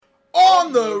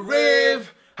On the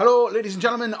Rave! Hello, ladies and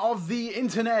gentlemen of the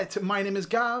internet. My name is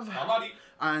Gav. I'm Addy.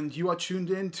 And you are tuned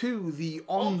in to the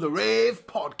On the Rave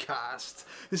podcast.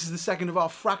 This is the second of our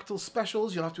Fractal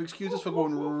specials. You'll have to excuse us for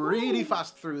going really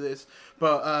fast through this.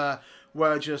 But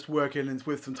we're just working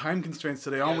with some time constraints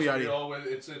today, aren't we, Addy?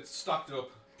 It's stacked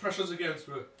up. Pressure's against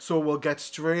me. So we'll get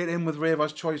straight in with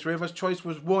Raver's Choice. Raver's Choice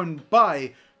was won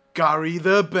by Gary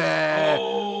the Bear.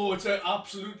 Oh, it's an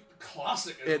absolute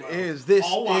classic as It well. is. This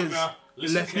is... Wagner.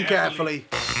 Listen carefully.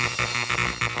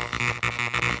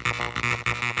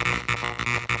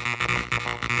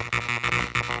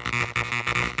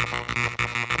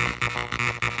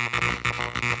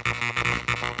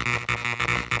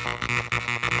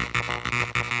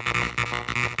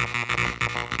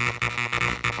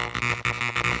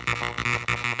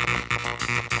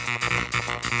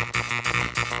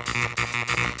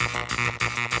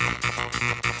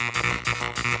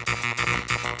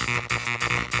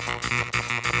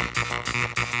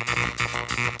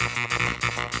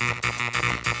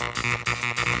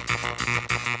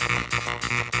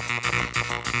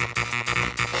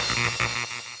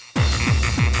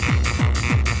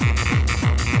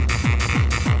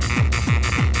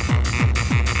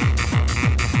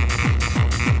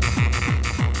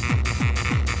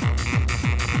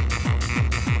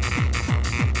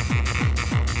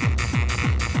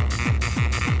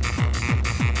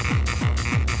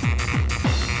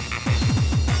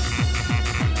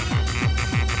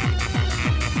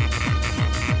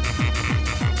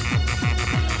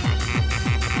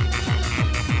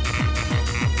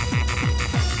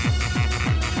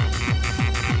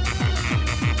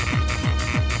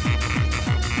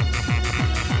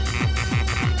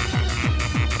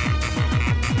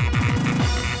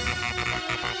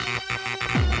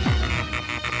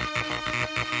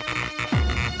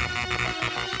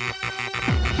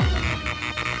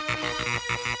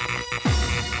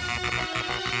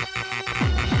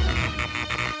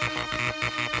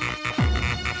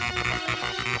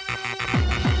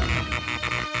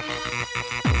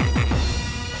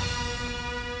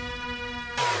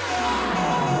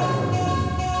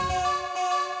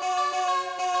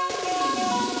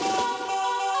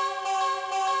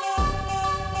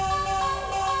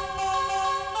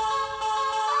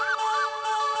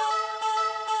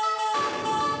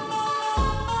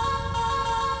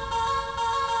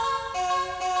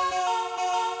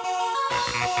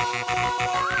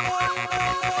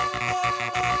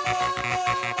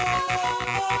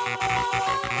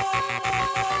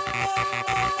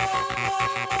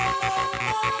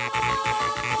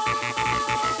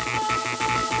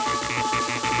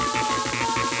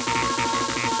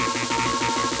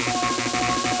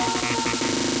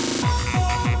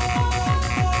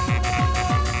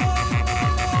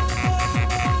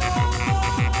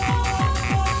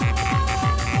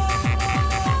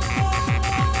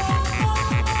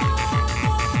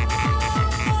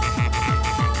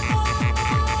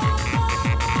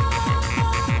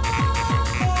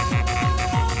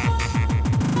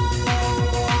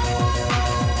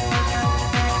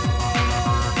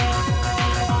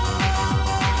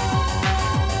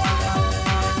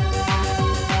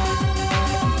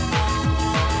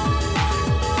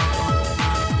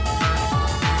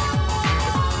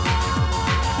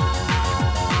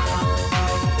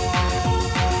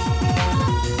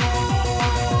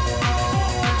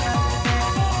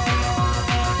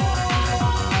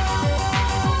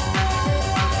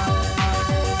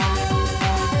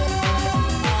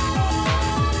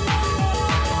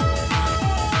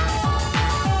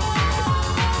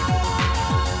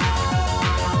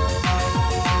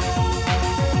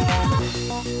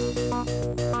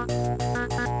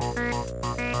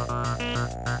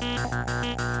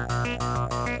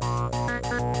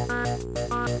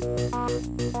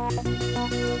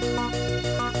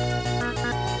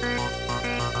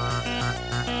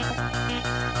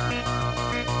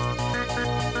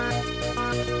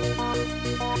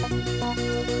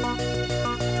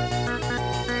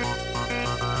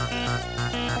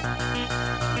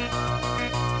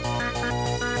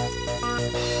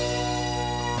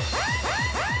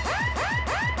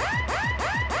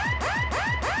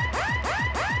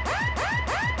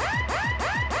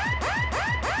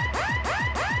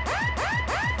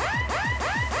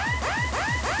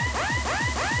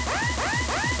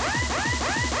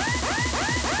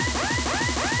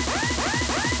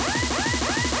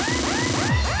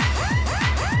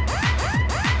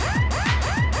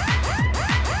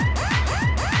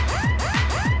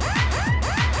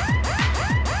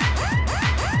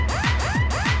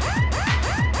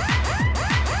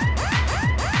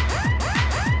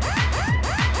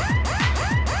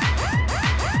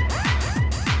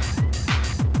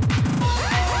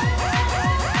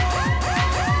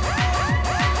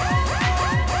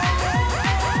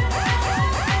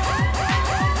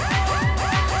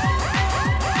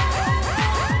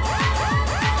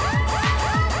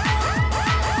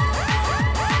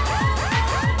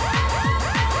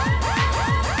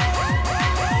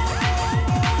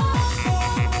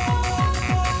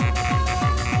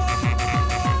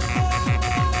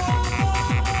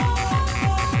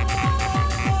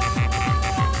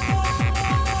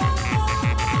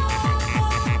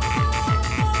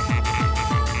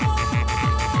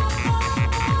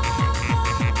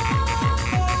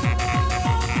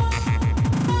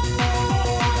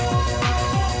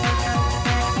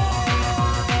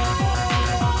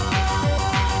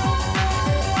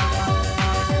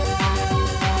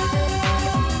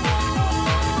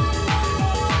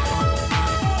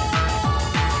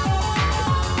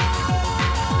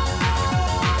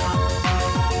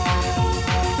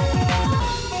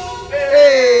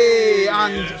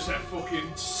 And It's a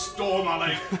fucking storm,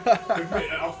 I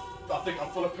think I'm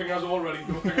full of pingers already.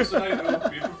 No pingers tonight. No,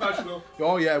 being professional.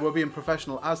 oh yeah, we're being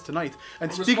professional as tonight. And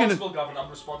I'm speaking responsible, Gavin. I'm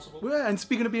responsible. Yeah, and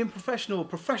speaking of being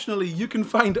professionally, you can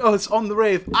find us on the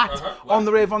Rave at On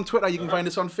the Rave on Twitter. You can find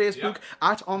us on Facebook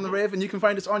at On the Rave, and you can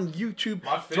find us on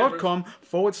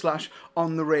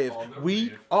YouTube.com/On the Rave.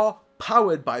 We are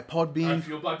powered by Podbean. And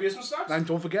fueled by Basement Snacks. And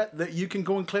don't forget that you can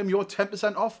go and claim your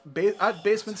 10% off at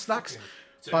Basement Snacks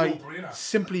by no-brainer.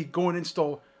 simply going in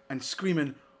store and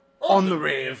screaming On the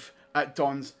Rave at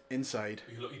Don's Inside.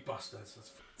 You lucky bastards.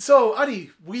 So,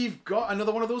 Addy, we've got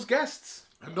another one of those guests.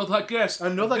 Another guest.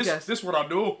 Guest. This one I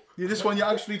know. Yeah, this one you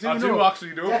actually do I know. do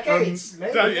actually know. Decades,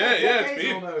 maybe. it's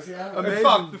been. Almost, yeah. Amazing. In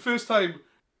fact, the first time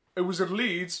it was in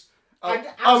Leeds. I was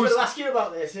going to ask you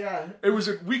about this, yeah. It was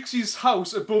at Weeksy's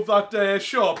house above that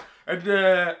shop, and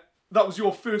that was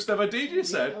your first ever DJ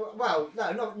set. Well,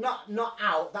 no, not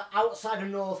out. That outside of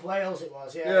North Wales it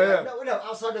was, yeah. Yeah. No,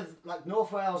 outside of like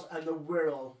North Wales and the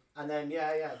Wirral, and then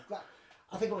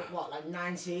I think it was like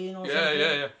 19 or something.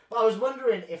 Yeah. But I was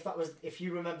wondering if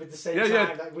you remembered the same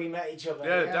time that we met each other.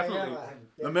 Yeah, definitely.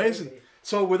 Yeah, Amazing. definitely.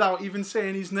 So without even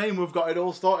saying his name, we've got it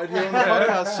all started here on the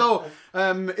podcast. So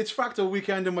it's Fractal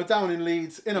Weekend and we're down in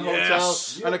Leeds in a hotel,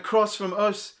 and across from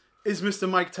us is Mr.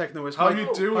 Mike Technoist. How Mike, you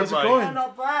doing, how's it Mike? going? Yeah,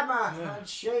 not bad, man. And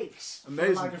shakes.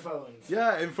 Amazing. For microphones.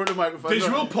 Yeah, in front of microphones.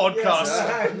 Visual podcast.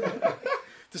 Yes,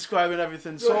 Describing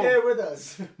everything. you're So, here with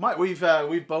us. Mike, we've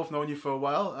both known you for a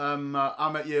while.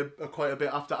 I met you quite a bit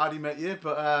after Addy met you,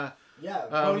 but Yeah,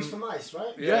 Ponies for Mice,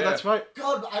 right? yeah, that's right.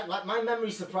 God, like my memory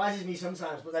surprises me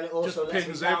sometimes, but then it also Just lets me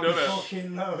pings down in, doesn't it?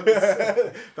 fucking loads.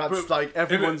 That's like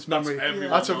everyone's That's memory.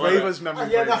 everyone's That's a memory. raver's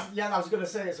memory. Yeah, for you. I was gonna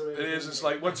say it's a It is. It's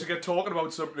like once you get talking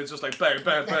about something, it's just like bang,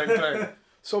 bang, bang, bang.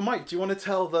 So, Mike, do you want to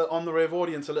tell the On the Rave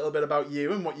audience a little bit about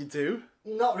you and what you do?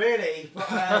 Not really, but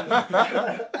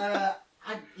I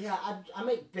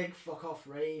make big fuck off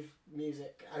rave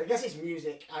music. I guess it's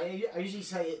music. I usually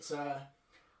say it's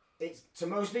to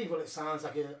most people it sounds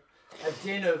like a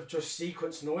din of just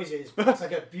sequence noises, but it's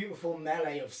like a beautiful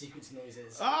melee of sequence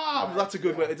noises. That's a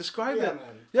good way to describe Yeah, it.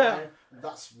 man. Yeah.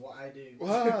 That's what I do.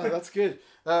 Wow, that's good.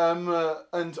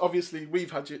 And obviously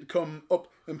we've had you come up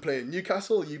and play in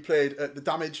Newcastle. You played at the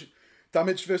Damage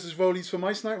versus Rollies for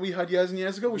Mice Night we had years and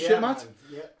years ago with Shit Matt.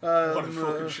 Yeah. What a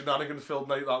fucking shenanigan-filled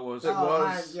night that was. It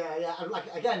was. Man, yeah. I'm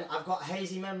like again, I've got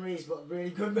hazy memories, but really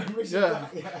good memories. Yeah.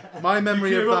 Of that. Yeah. My memory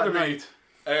You of came up that to me night.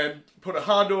 and put a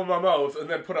hand over my mouth and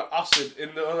then put an acid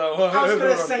in the other one. I was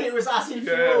gonna say it was acid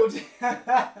fueled.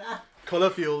 Colour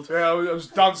fueled. Yeah, I was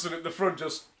dancing at the front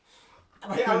just...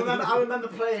 I remember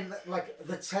playing like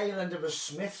the tail end of a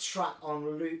Smiths track on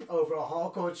loop over a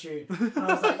hardcore tune, and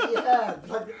I was like, yeah,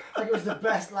 like it was the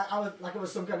best. Like it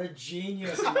was some kind of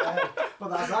genius. But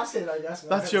that's acid, I guess. Man.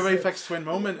 That's your Aphex Twin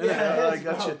moment, isn't Yeah, it? it Like, is,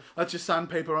 that's, wow. that's your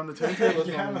sandpaper on the turntable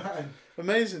Yeah, moment. man.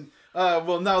 Amazing.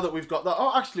 Well, now that we've got that...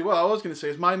 Oh, actually, what I was going to say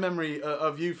is my memory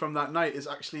of you from that night is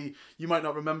actually... You might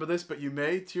not remember this, but you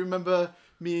may. Do you remember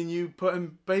me and you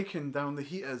putting bacon down the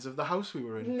heaters of the house we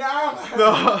were in? No,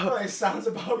 man. It sounds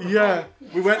about right. Yeah,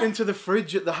 we went into the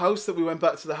fridge at the house that we went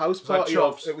back to the house that party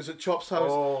Chop's? of. It was at Chop's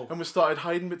house, Oh. and we started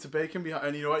hiding bits of bacon behind.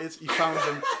 And you know what? He found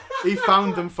them. He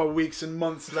found them for weeks and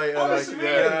months later. Honestly, like,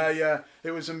 really? yeah, it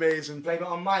was amazing. Blame it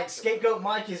on Mike. Scapegoat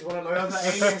Mike is one of my other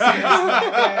aliases.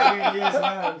 Yeah, he is,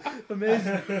 man.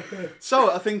 Amazing.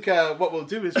 So I think what we'll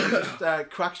do is we'll just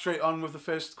crack straight on with the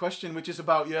first question, which is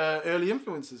about your early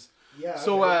influences. Yeah.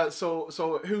 So, okay.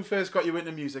 so who first got you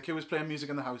into music? Who was playing music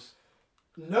in the house?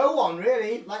 No one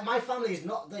really. Like my family is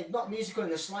they're not musical in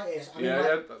the slightest. I mean,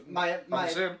 Yeah, my I'm the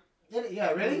same.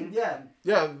 yeah, really, yeah.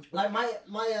 Yeah, Like my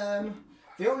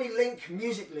the only link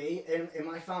musically in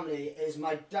my family is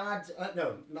my dad.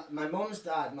 My mum's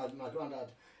dad, my granddad.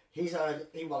 He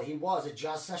was a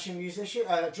jazz session musician,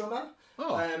 drummer.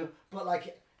 Oh. But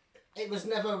like, it was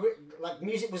never like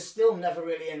music was still never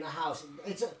really in the house.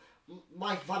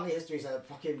 My family history is a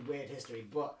fucking weird history,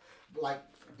 but the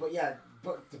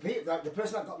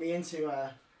person that got me into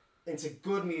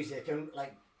good music and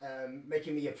like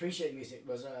making me appreciate music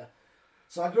was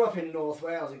so I grew up in North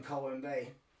Wales in Colwyn Bay,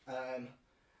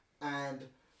 and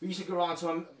we used to go around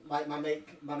to my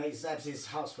mate Zeb's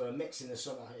house for a mix in the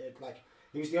summer.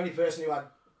 He was the only person who had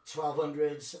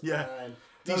 1200s. Yeah.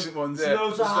 decent ones.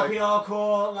 Loads of Just happy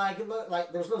hardcore, like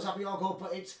there was loads of happy hardcore,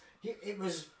 but it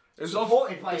was It's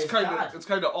supported by his kind dad. of it's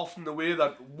kind of often the way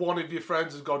that one of your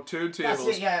friends has got turntables, That's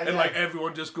it, yeah, and yeah. like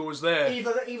everyone just goes there.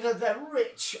 Either they're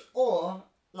rich or,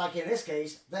 like in this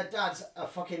case, their dad's a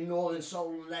fucking Northern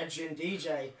Soul legend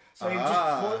DJ. So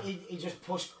he just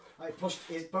pushed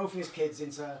both his kids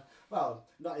into well,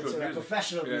 not Good into music.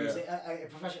 professional Yeah, music, a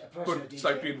professional But DJ. it's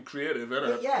like being creative, isn't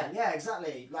it? Yeah,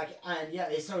 exactly. Like, and yeah,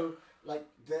 it's so like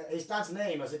his dad's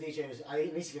name as a DJ was, I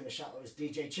need to give him a shout out, was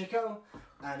DJ Chico,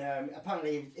 and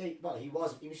apparently he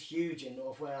was huge in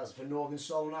North Wales for Northern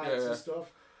Soul Nights and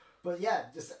stuff. But yeah,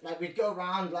 just like we'd go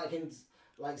around like in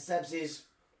like Zeb's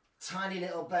tiny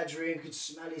little bedroom, could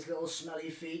smell his little smelly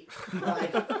feet.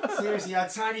 Like seriously, he had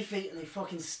tiny feet and he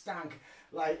fucking stank.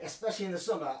 Like especially in the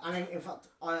summer. And in fact,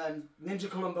 Ninja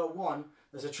Columbo 1,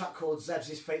 there's a track called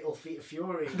Zeb's Fatal Feet of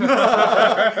Fury.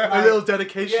 A little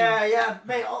dedication. Yeah,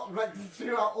 mate.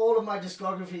 Throughout all of my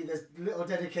discography, there's little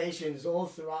dedications all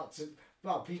throughout to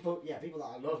people that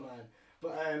I love, man.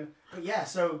 But yeah,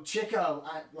 so Chico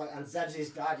and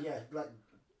Zeb's dad,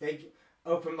 they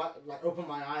opened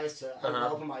my eyes to and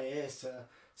opened my ears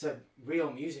to real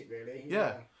music, really.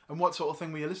 Yeah. And what sort of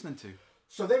thing were you listening to?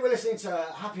 So they were listening to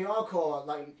happy hardcore,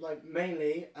 like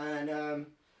mainly, and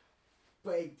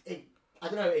but it I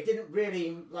don't know, it didn't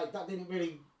really that didn't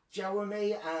really gel with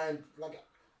me, and like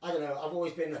I don't know, I've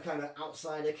always been a kind of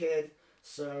outsider kid,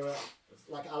 so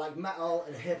I like metal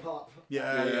and hip hop.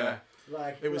 Yeah.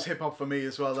 Like it was hip hop for me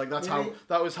as well. Like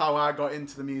that was how I got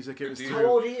into the music. It was How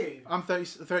old are you? I'm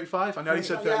 35. I know you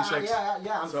said 36.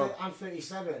 Yeah. I'm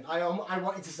 37. I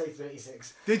wanted to say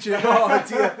 36. Did you? Oh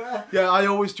dear. Yeah, I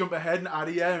always jump ahead and add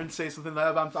a year and say something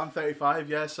like that. I'm 35.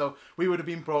 Yeah, so we would have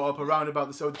been brought up around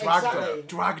about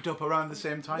dragged up around the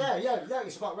same time. Yeah.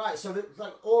 It's about right. So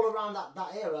like all around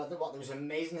that era, there was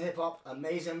amazing hip hop,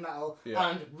 amazing metal,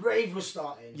 and rave was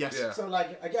starting. Yes. Yeah. So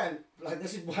like again, like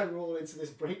this is why we're all into this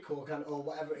breakcore or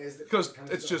whatever it is. Because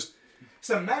it's just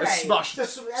some melee. Smash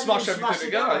everything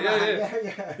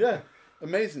together. Yeah.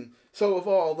 Amazing. So of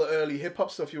all the early hip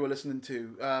hop stuff you were listening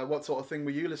to, what sort of thing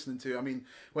were you listening to? I mean,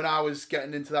 when I was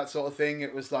getting into that sort of thing,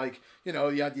 it was like, you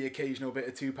had the occasional bit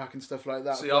of Tupac and stuff like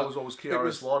that. See, I was always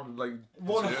KRS-One, like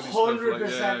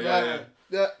 100%.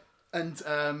 Yeah. And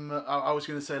I was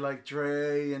going to say like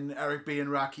Dre and Eric B and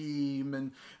Rakim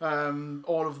and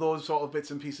all of those sort of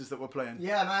bits and pieces that were playing.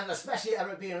 Yeah, man, especially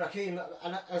Eric B and Rakim,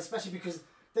 and especially because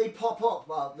they pop up.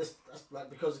 Well,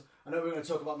 because I know we're going to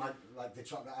talk about the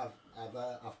track that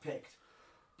I've picked,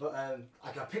 but I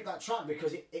picked that track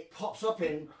because it pops up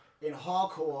in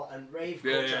hardcore and rave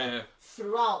culture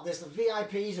throughout. There's the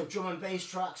VIPs of drum and bass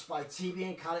tracks by TB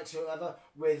and Calix, whoever,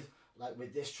 with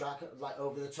this track, like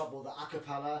over the top, or the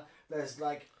acapella. There's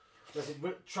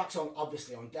tracks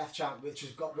obviously on Death Chant which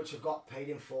have got paid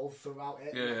in full throughout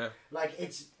it. Yeah. Like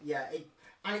it's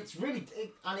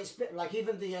like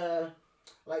even the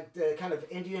kind of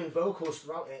Indian vocals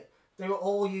throughout it, they were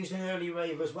all used in early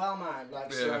rave as well, man. That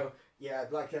was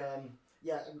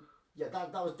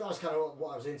kind of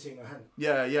what I was into, man.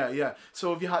 Yeah.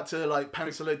 So have you had to like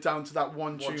pencil it down to that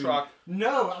one tune? Track?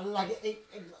 No, like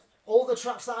all the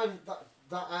tracks that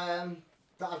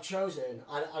I've chosen,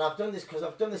 and I've done this because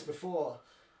I've done this before.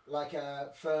 Like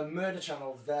for Murder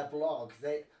Channel, their blog,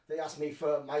 they asked me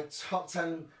for my top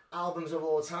 10 albums of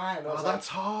all time. That's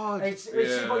hard.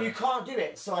 But you can't do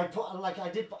it. So I put a no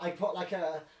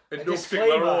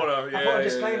disclaimer. Order. I put a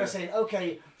disclaimer saying,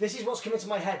 okay, this is what's coming to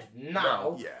my head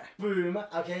now. Yeah. Boom.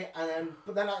 Okay, and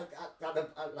then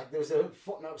there was a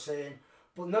footnote saying,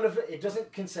 but none of it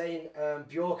doesn't contain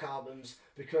Bjork albums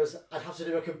because I'd have to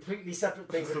do a completely separate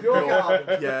thing for Bjork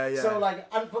albums. Yeah. So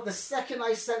but the second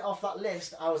I sent off that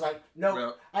list, I was like,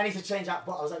 no, I need to change that.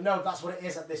 But I was like, no, that's what it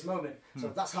is at this moment. So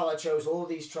that's how I chose all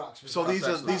these tracks. So these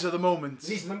are the moments.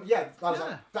 Like,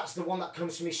 that's the one that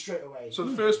comes to me straight away. So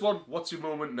the first one, what's your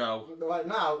moment now? Right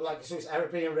now, so it's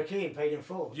Eric B and Rakim, Paid in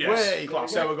Full. Yes,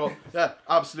 classic. There we go. Yeah,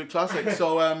 absolute classic.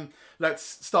 So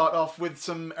let's start off with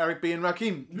some Eric B and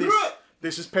Rakim.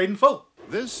 This is Paid in Full.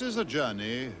 This is a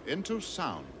journey into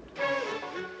sound.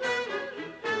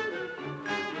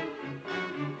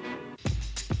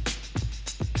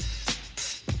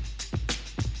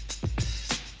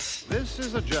 This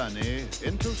is a journey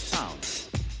into sound.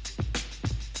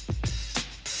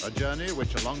 A journey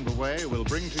which along the way will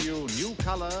bring to you new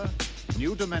color,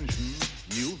 new dimension,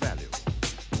 new value.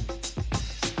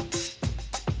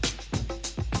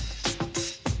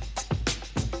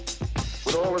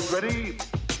 When all is ready,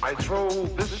 I throw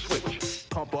this switch.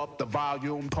 Pump up the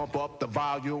volume, pump up the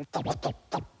volume. Pump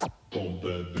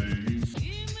that bass.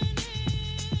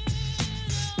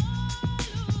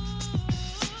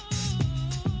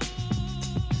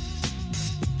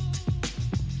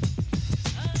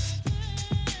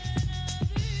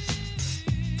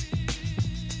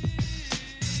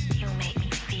 You make me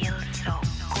feel so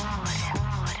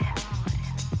good.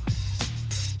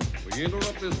 We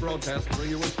interrupt this broadcast to bring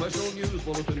you a special news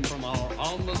bulletin from our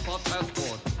on-the-spot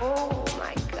passport. Oh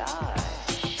my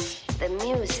gosh. The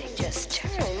music just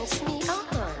turns me on.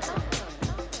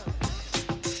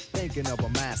 Thinking of a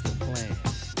master plan.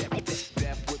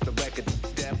 Death with the record.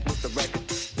 Death with the record.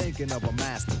 Thinking of a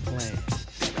master plan.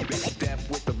 Death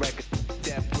with the record.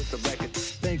 Death with the record.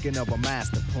 Thinking of a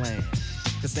master plan.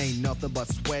 This ain't nothing but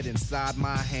sweat inside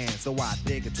my hand. So I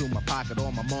dig into my pocket,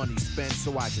 all my money spent.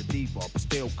 So I get deeper, but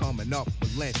still coming up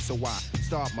with lint. So I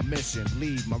start my mission,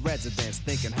 leave my residence.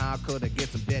 Thinking how could I get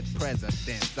some dead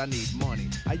presidents? I need money.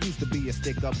 I used to be a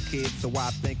stick-up kid, so I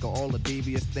think of all the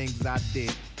devious things I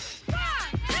did.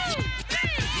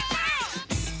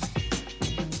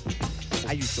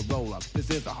 I used to roll up, this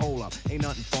is a hole up. Ain't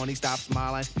nothing funny, stop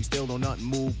smiling. You still don't nothing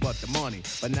move but the money.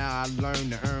 But now I learn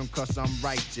to earn cause I'm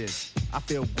righteous. I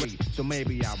feel great, so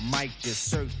maybe I might just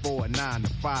search for a 9 to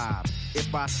 5.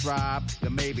 If I strive,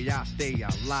 then maybe I'll stay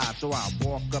alive. So I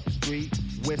walk up the street,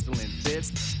 whistling this,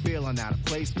 feeling out of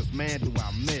place, cause man do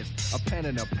I miss a pen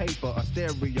and a paper, a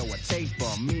stereo, a taper.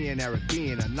 Me and Eric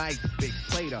being a nice big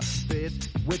plate of fish,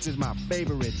 which is my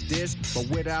favorite dish. But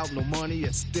without no money,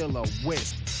 it's still a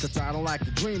wish. Cause I don't like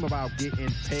to dream about getting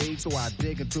paid. So I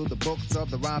dig into the books of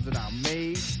the rhymes that I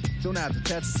made. Soon as a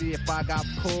test to see if I got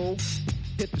pulled,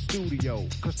 hit the studio,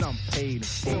 cause I'm paid in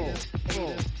full.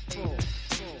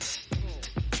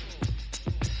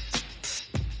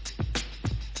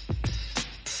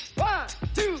 One,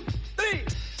 two, three,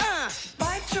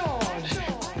 By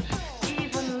George,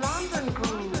 even London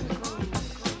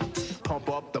grooves. Pump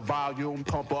up the volume,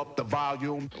 pump up the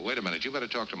volume. Wait a minute, you better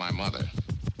talk to my mother.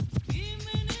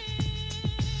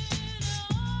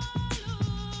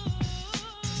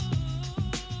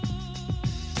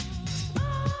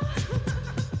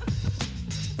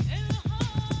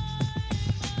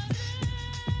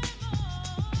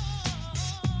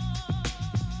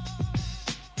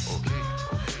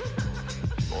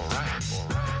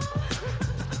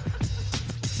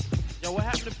 Yo, what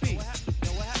happened to Pete?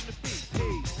 Yo, what happened to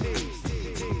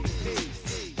Pete?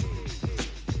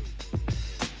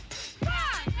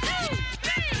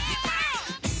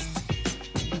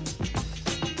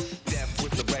 Death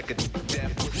with the record.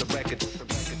 Death with the record.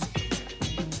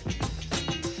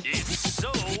 It's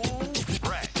so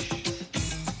fresh.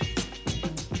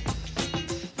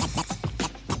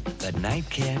 Good night,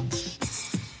 kids.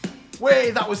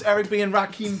 Way, that was Eric B. and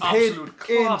Rakim paid Absolute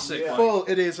classic, in man. full.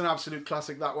 It is an absolute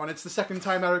classic, that one. It's the second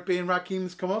time Eric B. and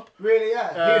Rakim's come up. Really,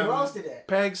 yeah. Who else did it?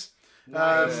 Pegs.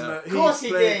 Nice. Of course he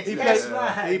did. Yes,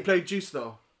 man. He played Juice,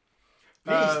 though.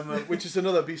 Which is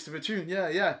another beast of a tune.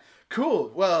 Yeah.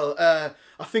 Cool. Well,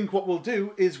 I think what we'll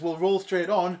do is we'll roll straight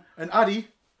on, and Addy...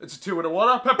 It's a 2 in a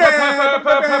water.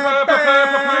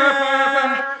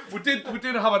 We did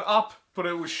have an app, but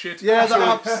it was shit. Yeah, the So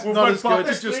app's we not went as back good.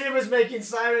 to The just- three of us making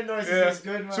siren noises is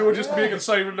good, man. So we're just Yeah. making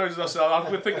siren noises ourselves.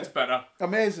 We think it's better.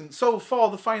 Amazing. So for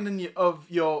the finding of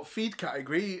your feed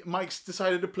category, Mike's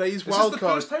decided to play his Is this wild the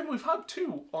card. first time we've had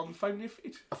 2 on Finding Your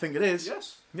Feet? I think it is.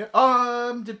 Yes.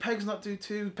 Yeah. Did Pegs not do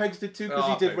 2? Pegs did 2 because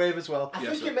he did Peg. Rave as well. I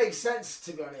Yes, think sir. it makes sense,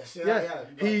 to be honest. Yeah.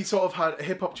 But He sort of had a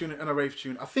hip hop tune and a rave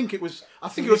tune. I think it was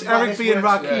this Eric is why B and this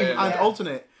works. Rakim Yeah. and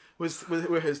Alternate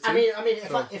were his two. I mean,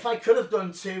 if I could have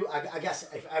done 2, I guess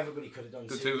if everybody could have done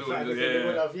 2, two, if yeah, everybody yeah.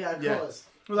 would have. Yeah, of Yeah. course.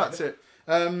 Well, that's it.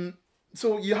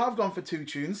 So you have gone for 2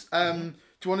 tunes. Do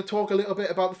you want to talk a little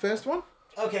bit about the first one?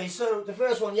 Okay, so the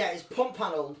first one, is Pump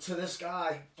Panel to the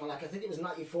Sky. And I think it was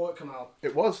 94 it came out.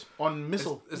 It was on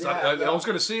Missile. Is Yeah, that, I was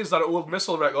going to say, is that an old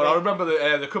Missile record? I remember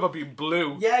the cover being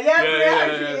blue. Yeah,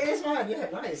 it is, man. Yeah,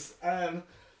 nice.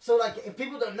 So like, if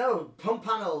people don't know, Pump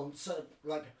Panel, so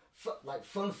like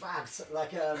fun facts,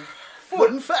 like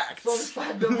Fun facts. fun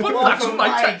fact number Fun one facts from on my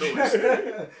Mike.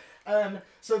 technos.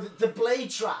 So the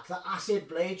Blade track, the Acid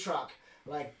Blade track,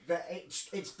 like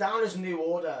it's down as New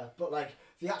Order, but like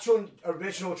the actual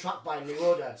original track by New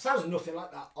Order sounds nothing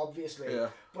like that, obviously. Yeah.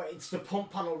 But it's the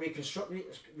Pump Panel reconstruction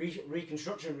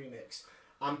remix,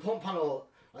 and Pump Panel,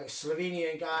 like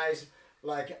Slovenian guys,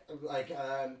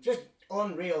 just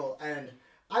unreal. And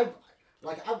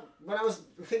when I was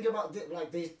thinking about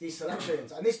these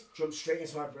selections, and this jumped straight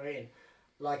into my brain,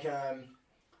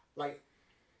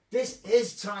 this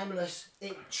is timeless.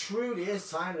 It truly is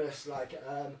timeless.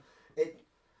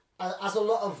 As a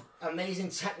lot of amazing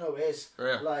techno is,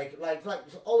 like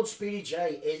old Speedy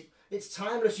J it's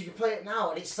timeless. You can play it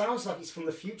now, and it sounds like it's from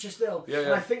the future still. Yeah, And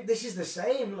yeah. I think this is the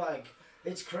same. Like,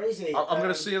 it's crazy. I'm going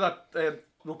to say that,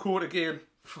 we'll quote again,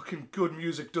 fucking good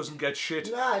music doesn't get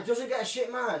shit. Nah, it doesn't get a shit,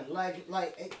 man.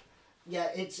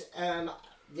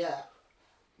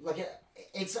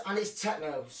 It's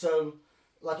techno. So,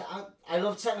 I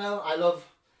love techno. I love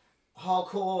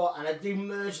hardcore, and I do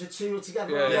merge the two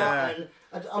together a lot,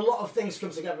 and a lot of things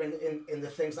come together in the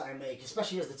things that I make,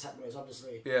 especially as the technos,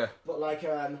 obviously. Yeah. But like,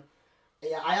 I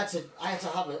had to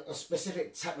have a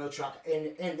specific techno track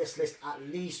in this list at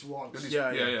least once.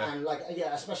 Yeah. And like,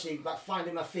 especially like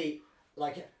finding my feet,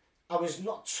 like I was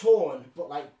not torn, but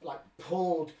like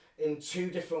pulled in two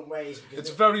different ways. Because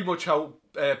it's very much how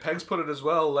Pegs put it as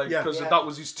well, like because that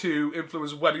was his two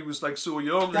influences when he was like so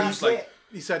young. That's he was like. it.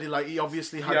 He said he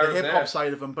obviously had the hip hop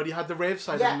side of him, but he had the rave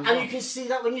side of him as well. And you can see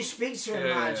that when you speak to him,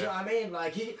 man. Do you know what I mean?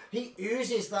 Like he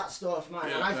oozes that stuff,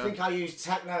 man. And I think I use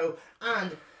techno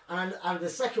and the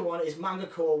second one is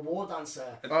Mangacore War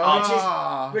Dancer,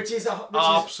 which is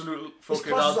absolute fucking. It's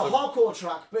classed as a hardcore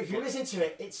track, but if you listen to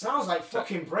it, it sounds like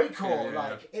fucking breakcore.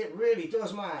 Like it really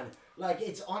does, man. Like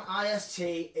it's on IST.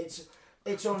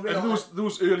 It's unreal. And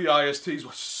those early ISTs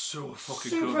were so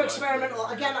fucking super good, experimental.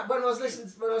 like, Again, when I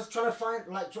was trying to find,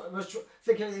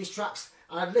 thinking of these tracks,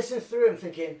 and I'd listen through them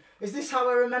thinking, is this how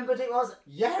I remembered it was?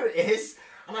 Yeah, it is.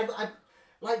 And I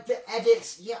like the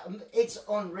edits. Yeah, it's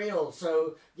unreal.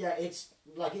 So yeah, it's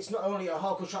like it's not only a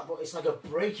hardcore track, but it's like a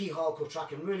breaky hardcore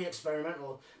track and really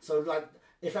experimental. So like,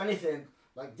 if anything,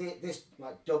 like this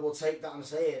like double take that I'm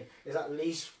saying is at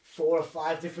least 4 or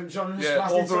 5 different genres.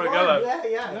 All together.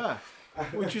 Yeah.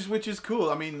 which is cool.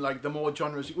 I mean, like the more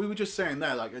genres we were just saying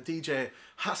there, like a DJ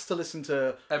has to listen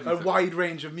to everything. A wide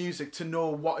range of music to know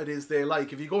what it is they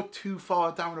like. If you go too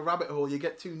far down a rabbit hole, you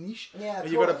get too niche. Yeah,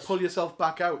 and you got to pull yourself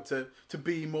back out to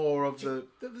be more of the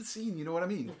scene. You know what I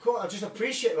mean? Of course, I just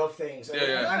appreciate of things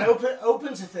and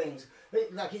open to things.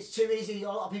 Like it's too easy. A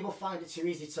lot of people find it too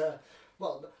easy to.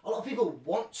 Well, a lot of people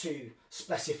want to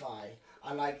specify.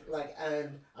 And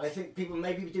and I think people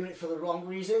may be doing it for the wrong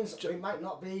reasons. It might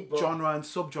not be, but genre and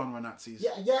subgenre Nazis.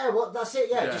 Yeah. Well, that's it.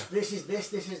 Yeah, just this is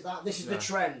this is that. This is the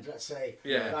trend. Let's say.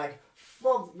 Yeah.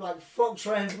 Fuck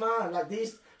trends, man. Like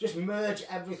these, just merge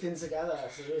everything together.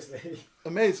 Seriously.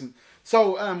 Amazing.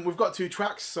 So we've got 2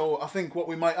 tracks. So I think what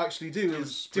we might actually do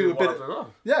is do a bit.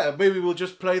 Maybe we'll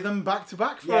just play them back to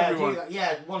back for everyone.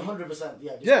 Yeah,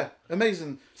 100%. Yeah,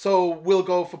 amazing. So we'll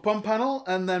go for Pump Panel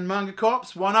and then Manga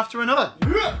Corpse, one after another.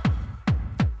 Yeah.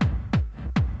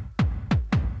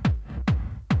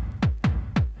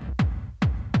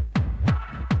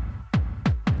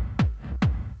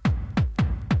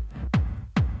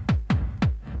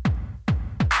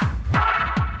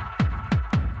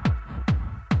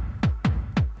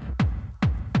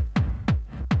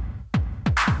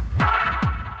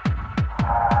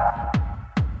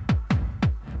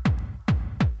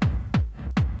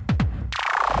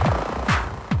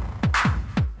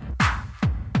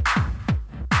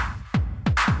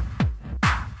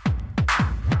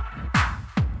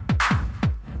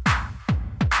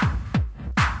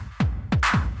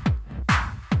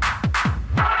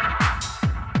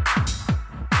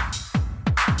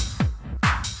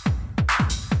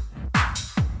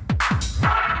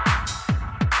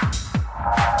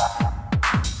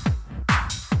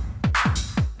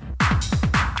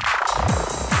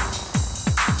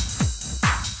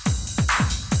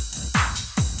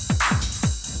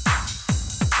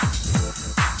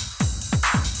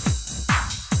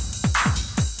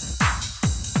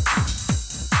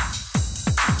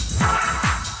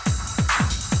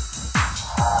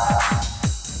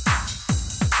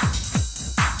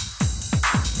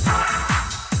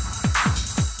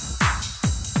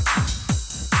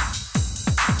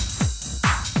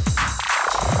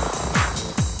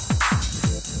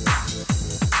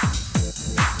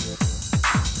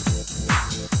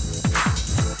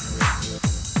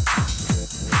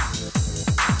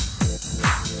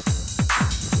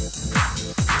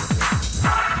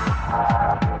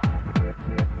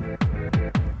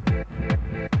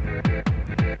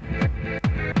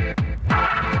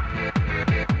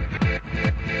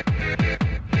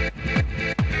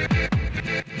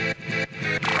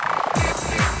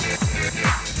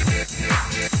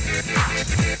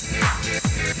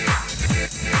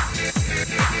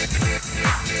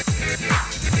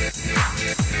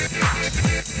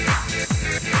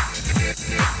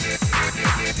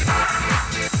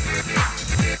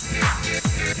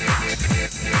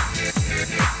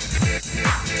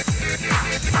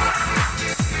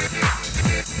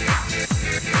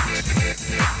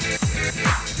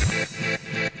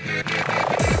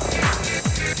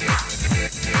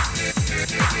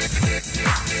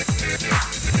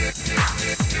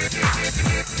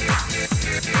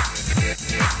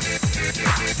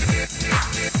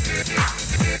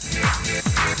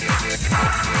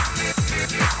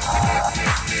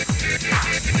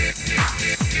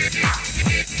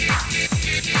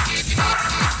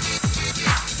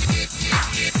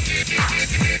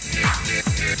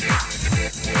 Yeah.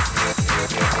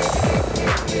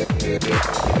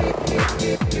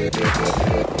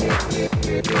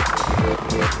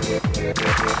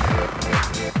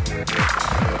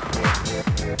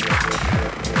 We'll be right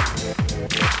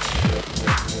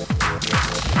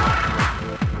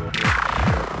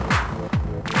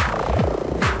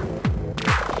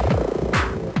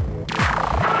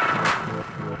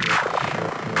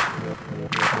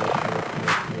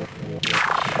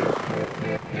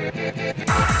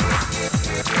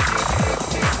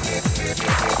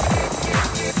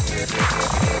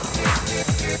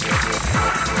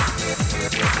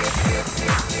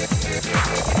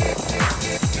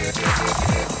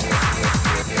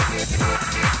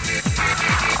back.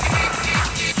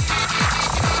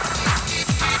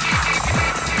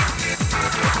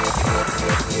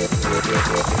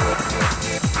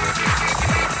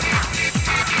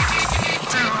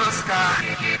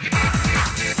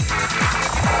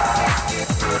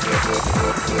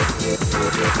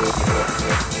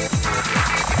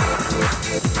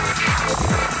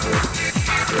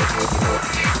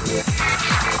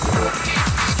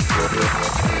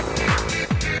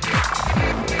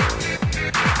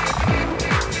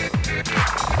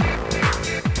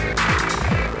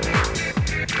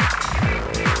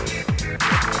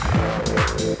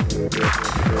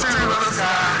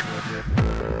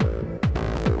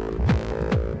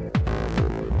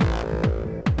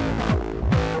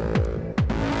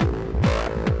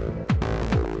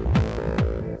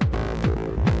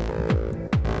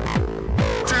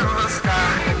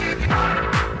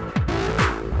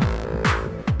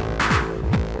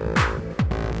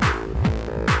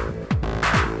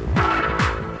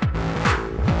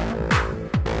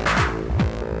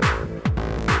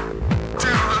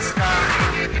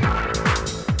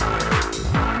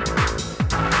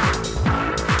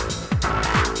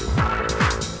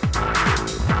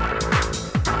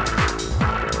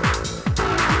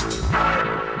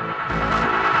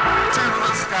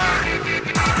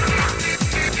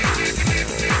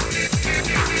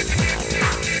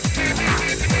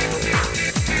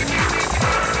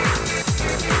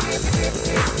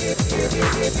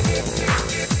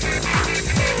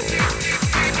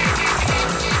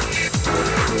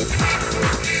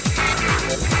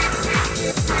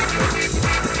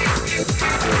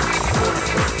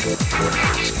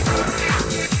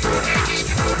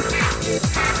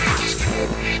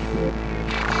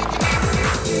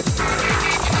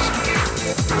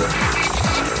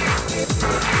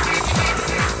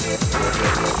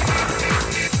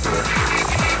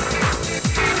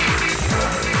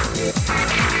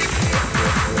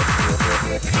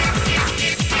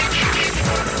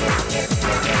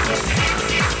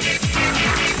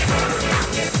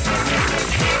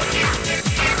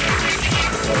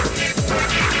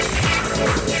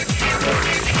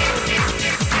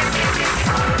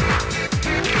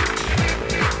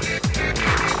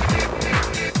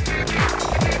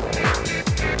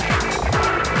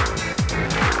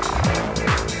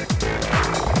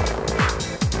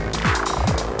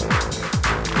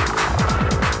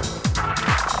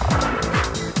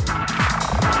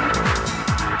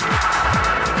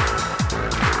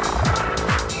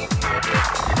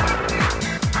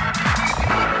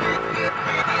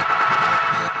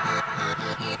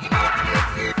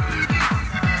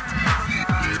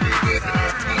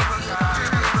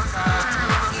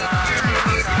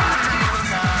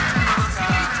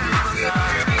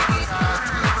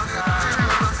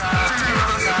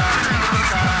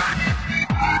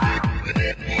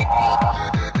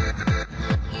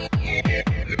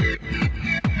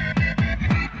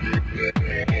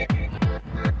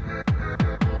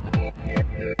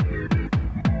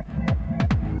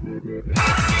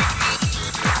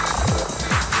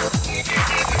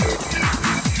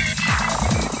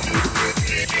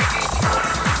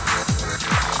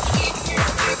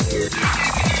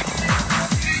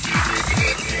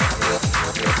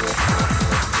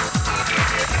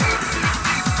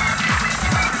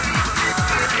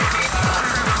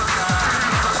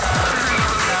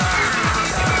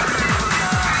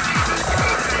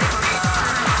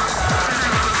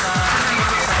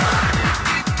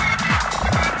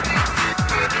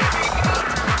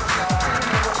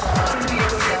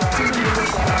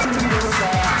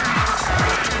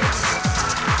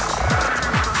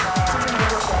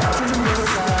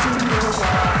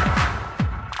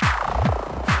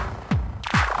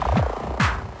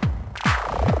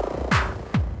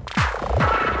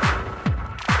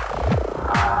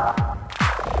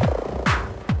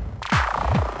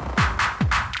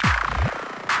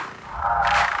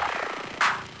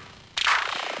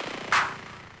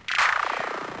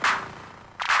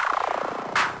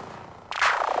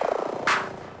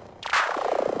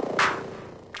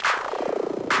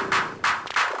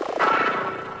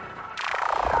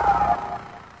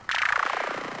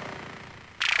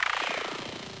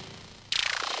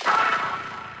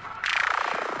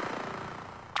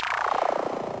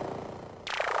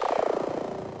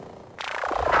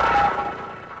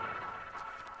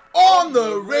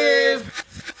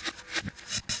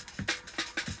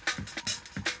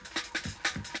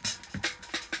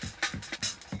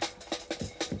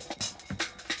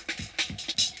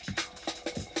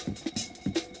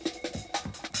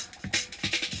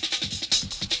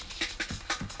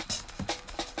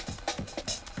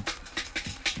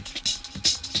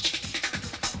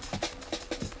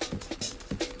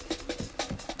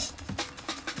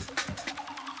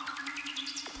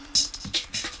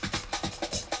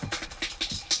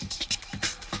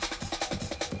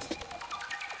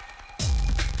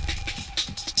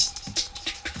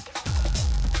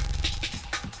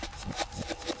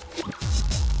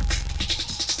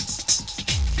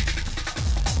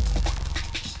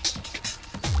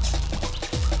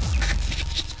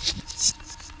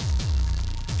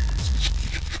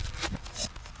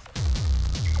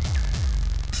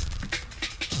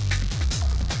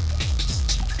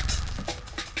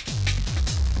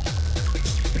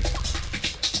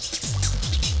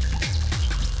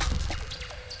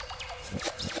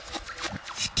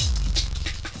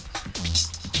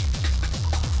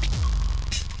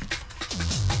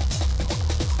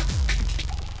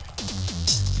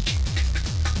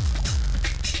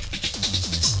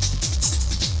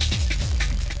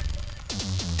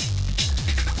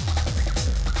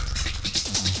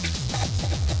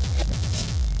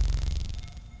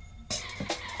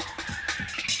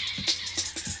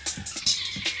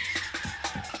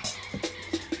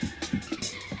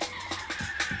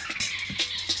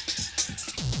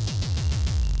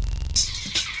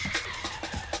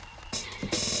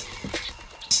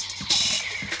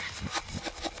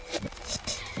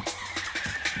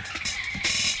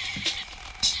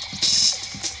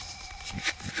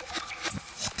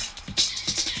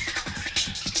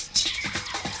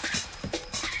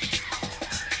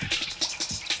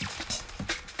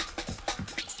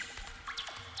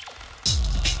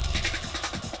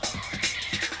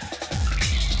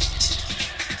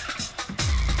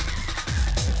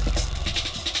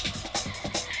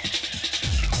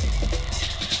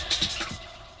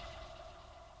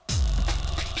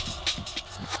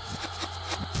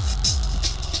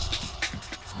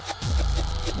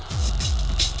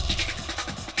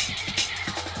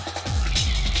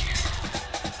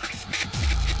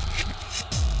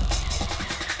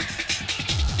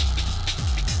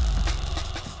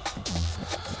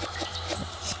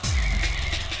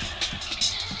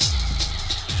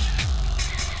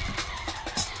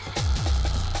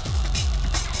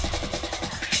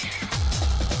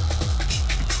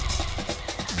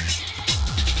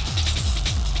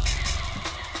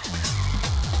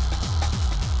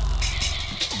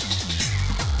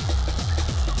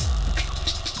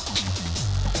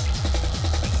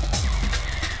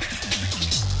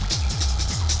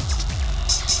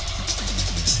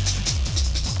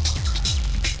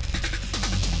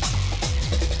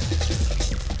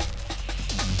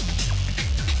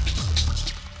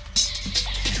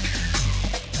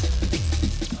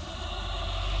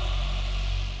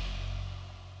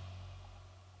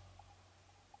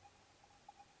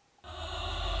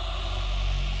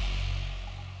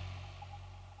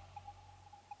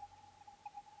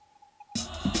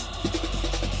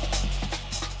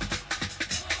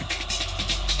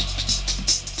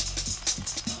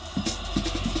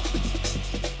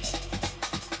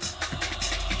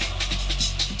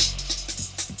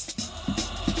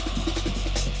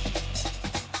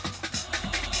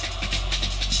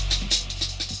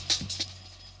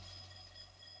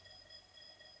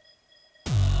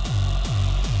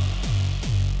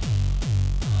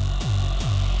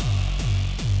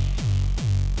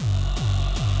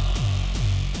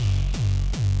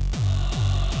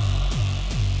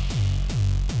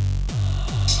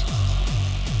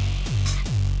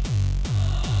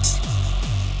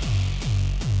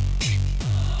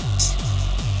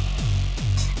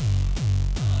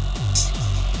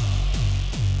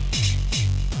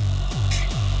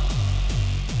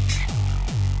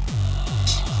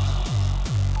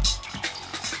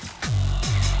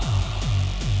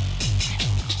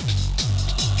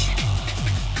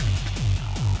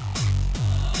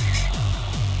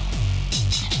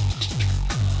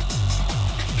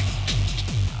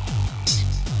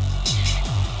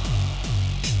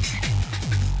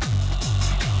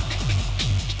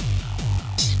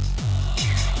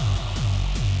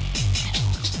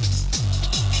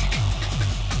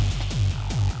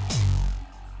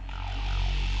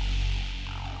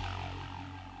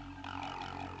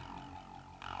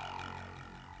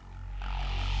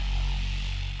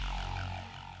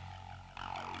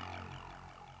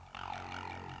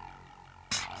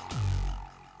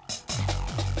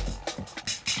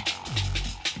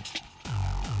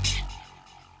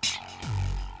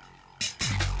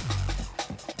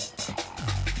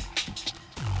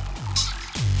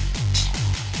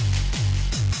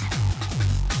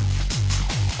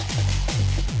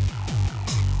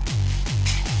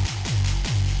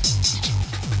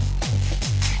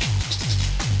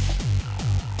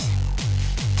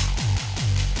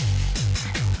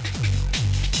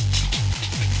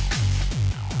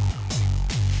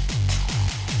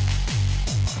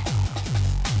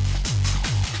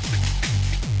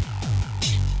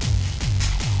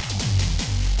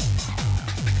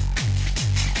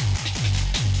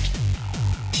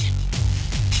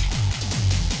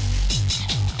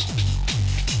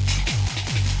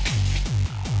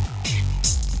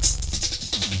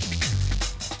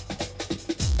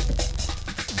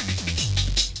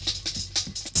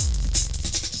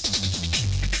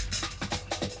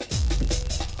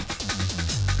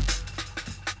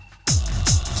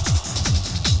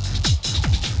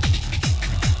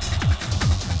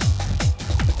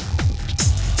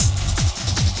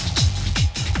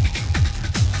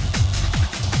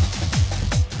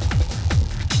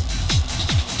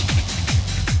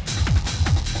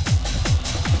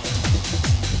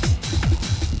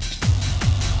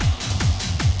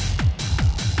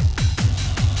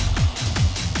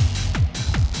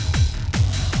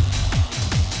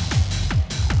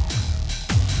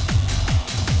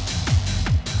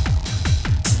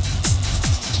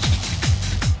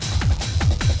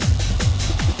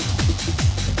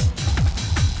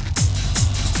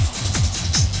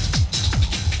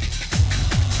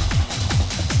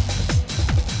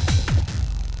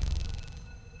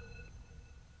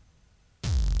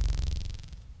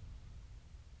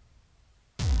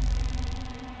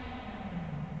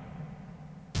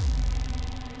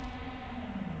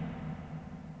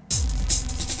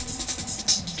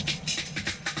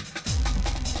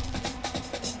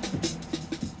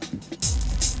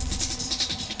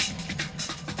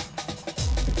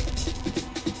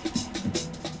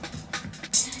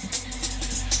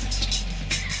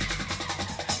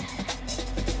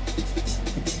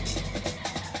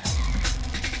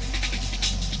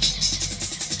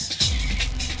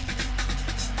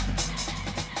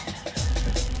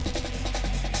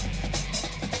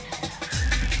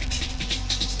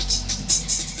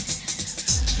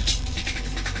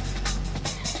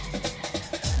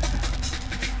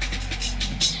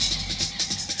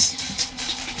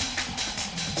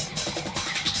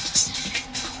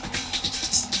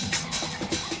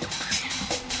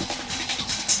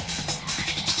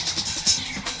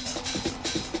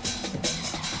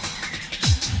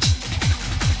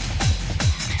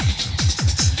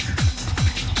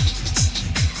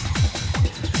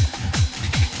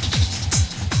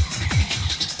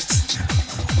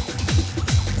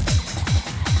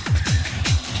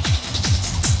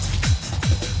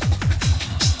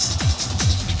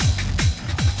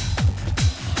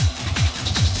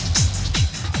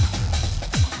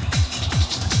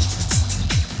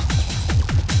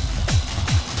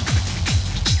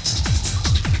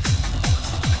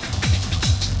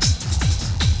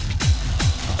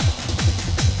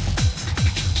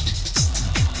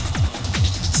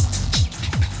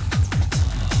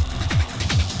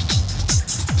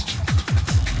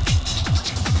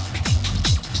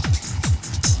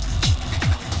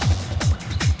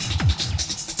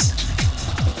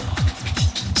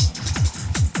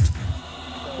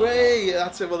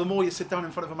 That's it. Well, the more you sit down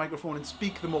in front of a microphone and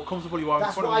speak, the more comfortable you are in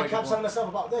That's front of why a I kept telling microphone. myself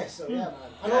about this. So yeah, man.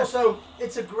 And also,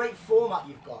 it's a great format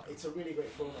you've got. It's a really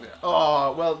great format.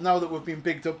 Oh, well, now that we've been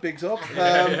bigged up, bigs up.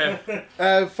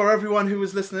 For everyone who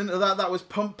was listening, that was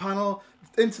Pump Panel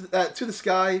into To the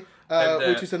Sky,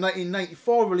 which was a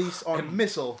 1994 release on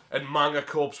Missile. And Manga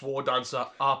Corpse War Dancer,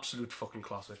 absolute fucking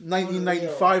classic.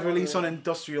 1995 release on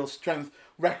Industrial Strength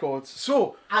Records.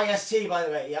 So, IST, by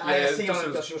the way. Yeah, IST on just-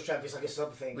 Industrial Strength. It's like a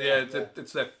sub thing. Yeah,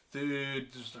 it's that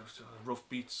third, just rough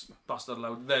beats, bastard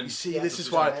loud. Then you see, Yeah, this is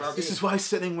just why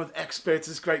sitting with experts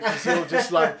is great, because he'll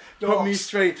just like put me Dogs.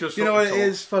 straight. Just You know what it fucking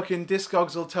is? Fucking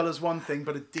Discogs will tell us one thing,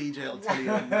 but a DJ will tell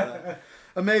you another.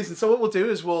 Amazing. So what we'll do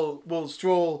is we'll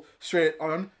stroll straight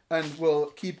on and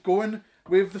we'll keep going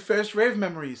with the first rave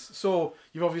memories. So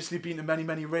you've obviously been to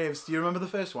many raves. Do you remember the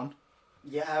first one?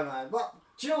 Yeah, man. Well,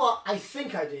 do you know what? I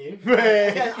think I do. Right.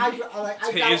 Again, I It's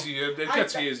doubt- hazy, it I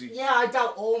gets doubt- hazy. Yeah, I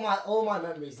doubt all my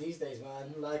memories these days,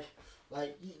 man. Like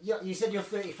you said, you're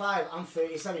 35. I'm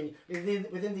 37.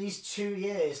 Within these 2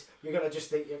 years, you're gonna just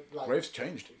think you're like. Raves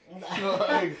changed.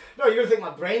 No, you're gonna think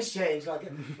my brain's changed.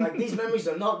 Like these memories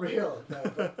are not real.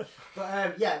 No,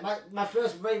 but yeah, my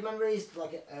first rave memories,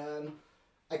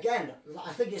 again,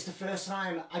 I think it's the first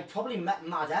time I probably met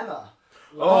Mad Emma.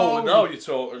 Oh, now you're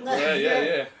talking.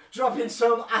 Yeah. Dropping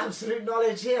some absolute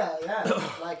knowledge here, yeah.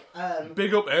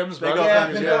 Big up Ems, Big man. up Yeah,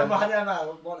 Ems, big yeah. up Mad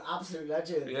Emma, one absolute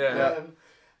legend. Yeah.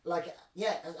 Maybe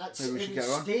we should get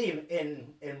on. Steam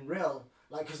in Rill.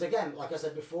 Because again, like I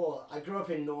said before, I grew up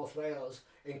in North Wales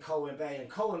in Colwyn Bay, and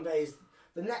Colwyn Bay is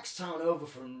the next town over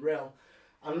from Rill.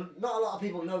 And not a lot of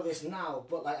people know this now,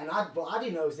 but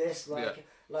Addy knows this. But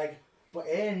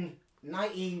in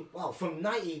from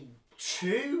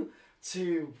 92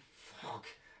 to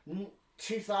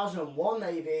 2001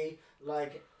 maybe,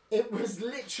 it was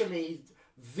literally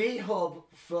the hub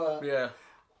for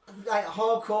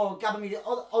hardcore gabba music,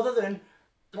 other than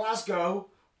Glasgow.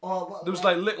 There was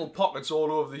little pockets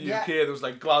all over the UK. There was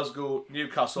Glasgow,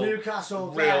 Newcastle,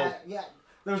 Rill. Yeah.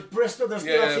 There was Bristol, there's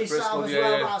Bristol, South as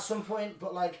well at some point,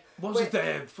 but What was it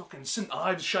there? Fucking St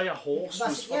Ives Shire Horse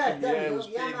was fucking, it was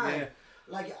big, man.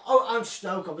 yeah. I'm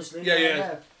Stoke, obviously.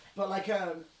 Yeah. But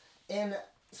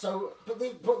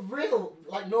real,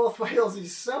 North Wales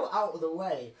is so out of the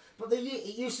way. But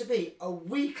it used to be a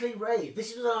weekly rave.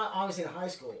 This is when I was in high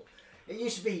school. It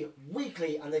used to be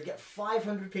weekly, and they'd get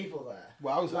 500 people there.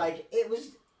 Wow. It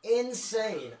was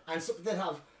insane. And so they'd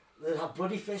have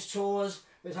Bloody Fist tours.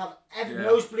 They'd have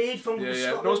Nosebleed from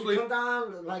Scotland Nosebleed. come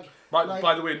down.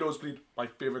 By the way, Nosebleed, my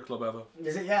favourite club ever.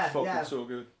 Is it? Yeah. Fucking so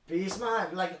good. Beast,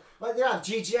 man. They have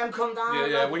GGM come down.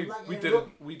 Yeah. We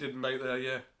did a night there.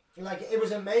 Yeah. It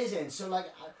was amazing. So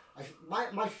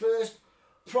my first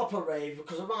proper rave,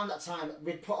 because around that time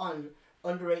we'd put on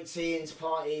under 18s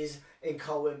parties in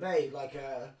Colwyn Bay,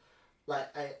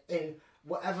 in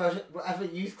whatever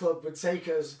youth club would take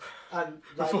us, and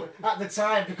at the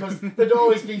time, because there'd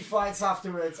always be fights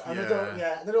afterwards, and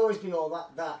there'd always be all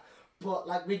that. But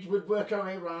we'd work our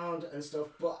way around and stuff.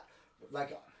 But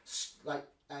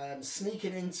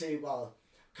sneaking into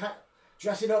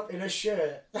dressing up in a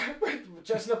shirt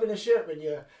when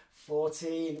you're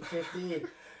 14, 15,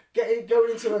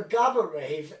 going into a gabba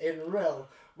rave in Rill,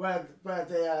 where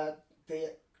the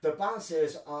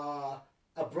bouncers are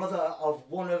a brother of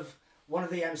one of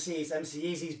the MCs, MC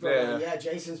Easy's brother. Yeah,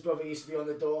 Jason's brother used to be on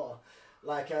the door.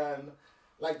 I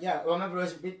remember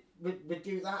us, we'd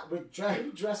do that, we'd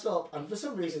dress up, and for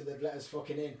some reason they'd let us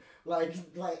fucking in.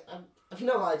 I've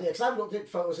no idea, because I've looked at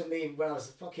photos of me when I was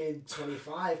fucking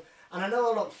 25, and I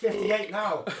know I look 58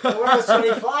 now, but when I was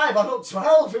 25, I looked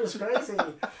 12, it was crazy.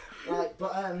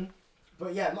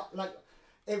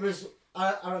 It was,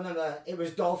 I remember, it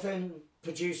was Dolphin,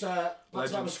 producer,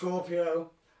 Patrick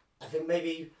Scorpio, I think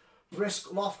maybe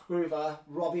Brisk Loft Groover,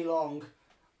 Robbie Long,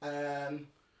 maybe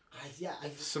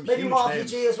Mark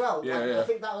G as well. I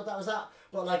think that was that.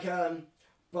 But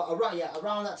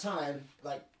around that time,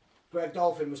 Greg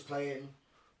Dolphin was playing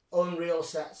unreal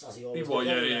sets, as he always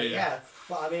did. Yeah.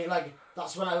 But I mean,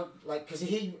 that's when because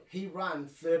he ran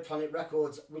Third Planet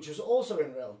Records, which was also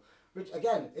in Rill. Which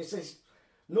again, it's this.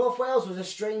 North Wales was a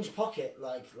strange pocket,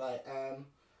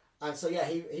 and so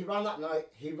he ran that night.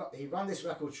 He ran this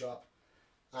record shop,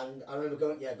 and I remember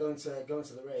going to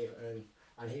the rave,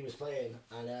 and he was playing,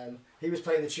 and he was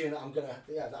playing the tune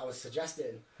that I was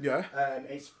suggesting. Yeah.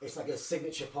 It's like a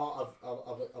signature part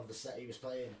of the set he was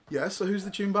playing. Yeah. So who's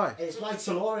the tune by? It's by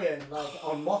Tellurian,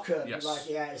 on Mocha. Yes.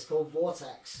 It's called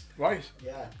Vortex. Right.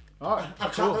 Yeah. Alright.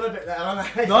 I've cracked on a bit there,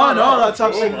 haven't I? No, that's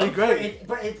absolutely great.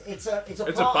 It's a It's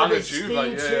part a banger of his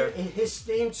tune, his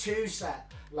Steam 2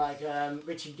 set,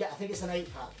 which you get. I think it's an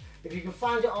 8-pack. If you can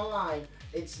find it online,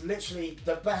 it's literally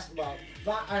the best. Well,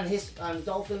 that and his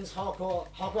Dolphins Hardcore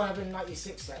Heaven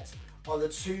 '96 sets are the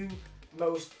two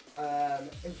most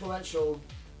influential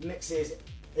mixes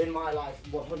in my life,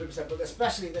 100%. But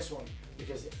especially this one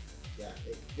because.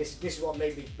 This is what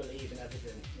made me believe in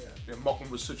everything. Yeah, Mockham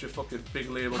was such a fucking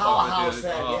big label. Powerhouse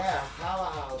then,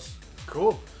 powerhouse.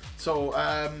 Cool. So,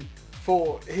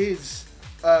 for his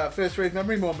first rave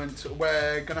memory moment,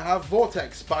 we're gonna have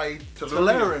Vortex by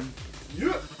Tellurian.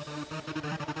 Yeah.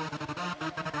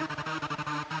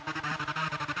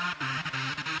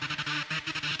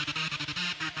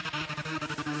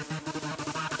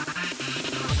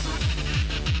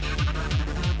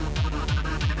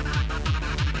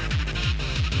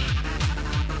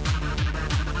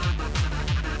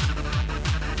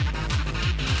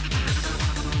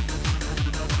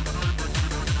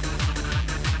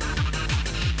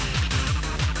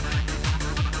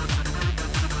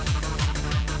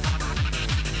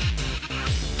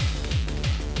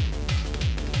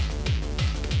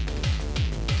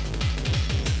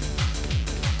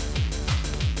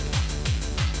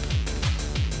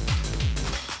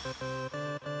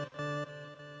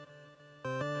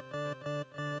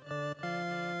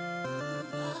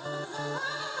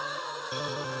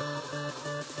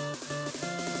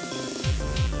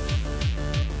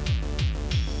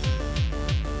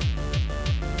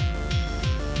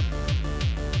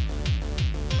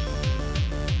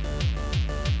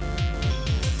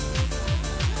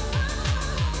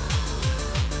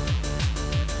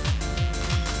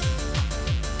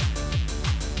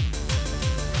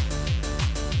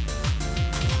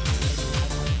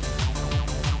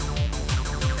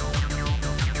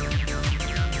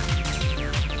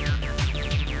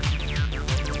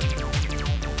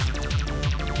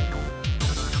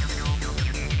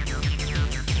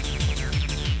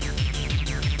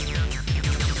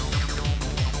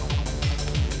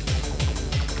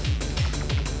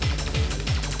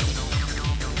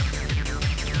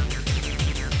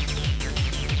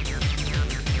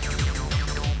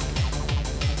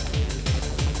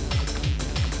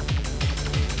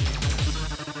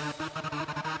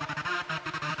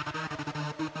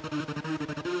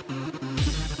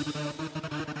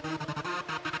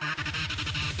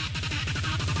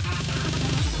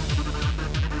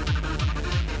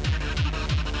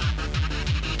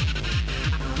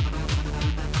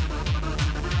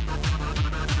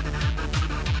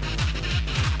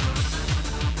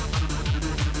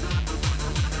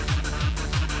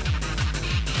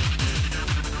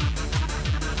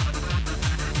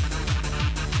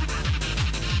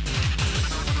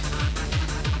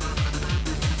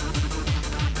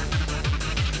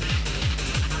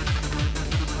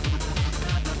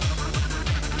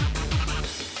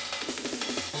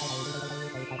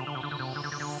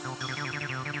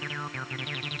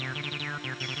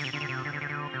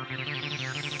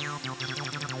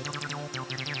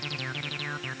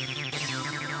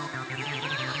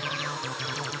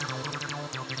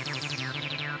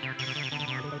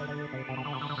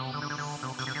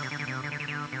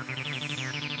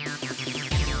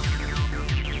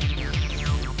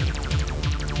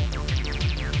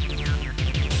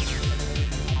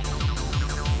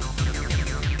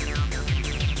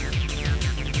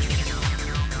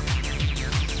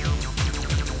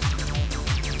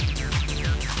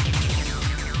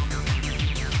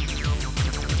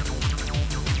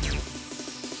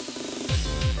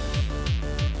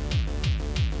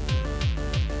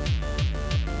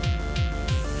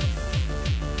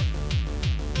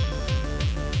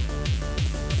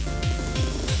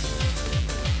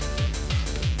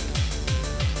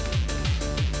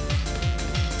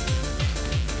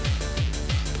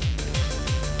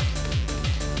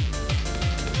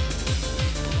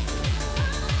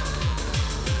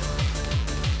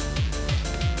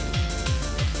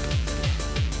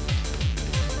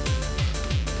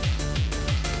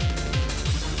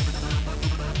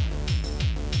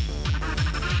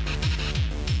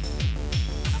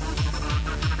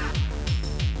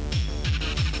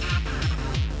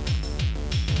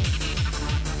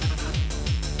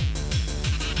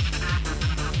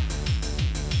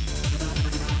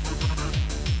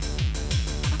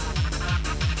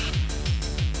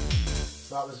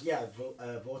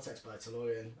 Vortex by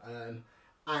Tellurian.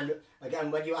 And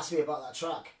again, when you asked me about that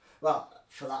track, well,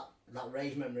 for that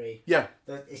rave memory,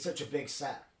 it's such a big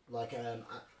set. Like,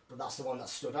 but that's the one that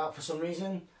stood out for some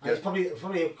reason. And it's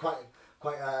probably quite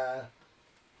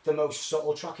the most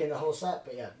subtle track in the whole set.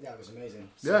 But yeah, it was amazing.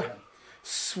 So,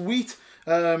 Sweet.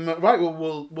 Right,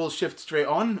 well, we'll shift straight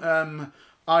on.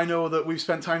 I know that we've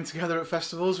spent time together at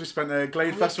festivals. We spent a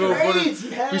Glade Festival. Glade,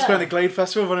 yeah. We spent a Glade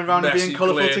Festival running around and Messy being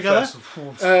colourful Glade together.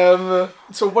 Festival.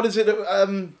 So what is it?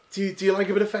 Do you like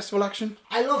a bit of festival action?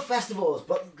 I love festivals,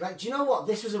 but like, do you know what?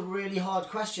 This was a really hard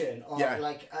question. Yeah.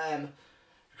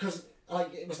 Because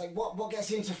like it was like what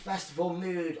gets you into festival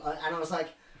mood, and I was like,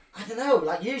 I don't know.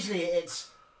 Like usually it's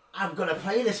I'm gonna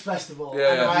play this festival.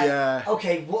 Yeah. And I'm like, Yeah.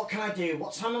 okay, what can I do?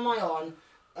 What time am I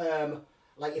on?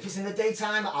 Like if it's in the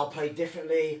daytime, I'll play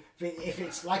differently. If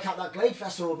it's like at that Glade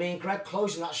Festival, me and Greg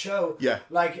closing that show. Yeah.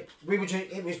 Like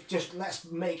it was just let's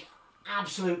make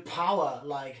absolute power.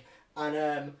 Like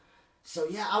and so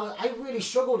yeah, I really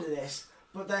struggled with this.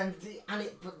 But then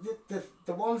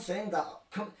the one thing that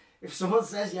if someone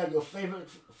says your favorite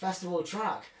festival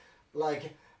track,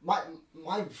 like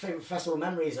my favorite festival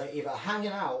memories are either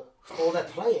hanging out or they're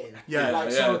playing. Yeah, like,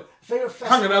 yeah. So favorite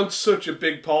festival. Hanging out's such a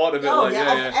big part of it. Oh like,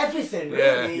 of everything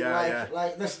really. Yeah.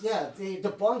 Like this,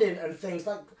 the bonding and things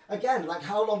like again, like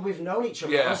how long we've known each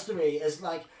other. Yeah. Us three is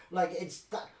like it's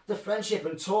that the friendship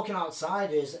and talking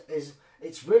outside is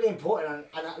it's really important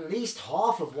and at least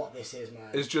half of what this is, man.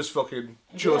 It's just fucking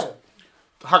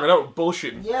hanging out and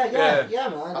bullshitting. Yeah,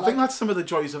 man. I think that's some of the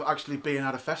joys of actually being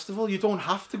at a festival. You don't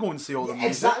have to go and see all the music.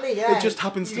 Exactly, yeah. It just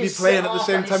happens You to be just playing sit at the off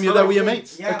same and time it's you're there with your lovely.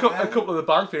 mates. Yeah, a couple of the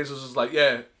bag faces was like,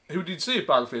 yeah, who did you see at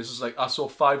bag faces? Like, I saw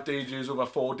 5 DJs over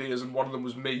 4 days and one of them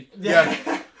was me.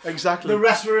 Yeah, exactly. The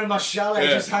rest were in my chalet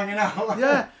Yeah. just hanging out.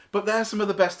 Yeah, but there's some of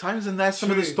the best times and there's some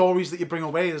of the True. stories that you bring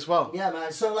away as well. Yeah,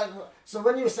 man. So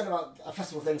when you were saying about a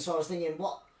festival thing, so I was thinking,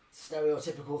 what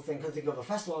stereotypical thing could I think of a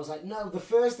festival? I was like, no, the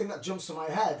first thing that jumps to my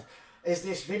head is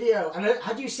this video. And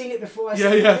had you seen it before? I'd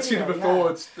seen it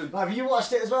before. Yeah. Have you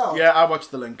watched it as well? Yeah, I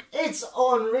watched the link. It's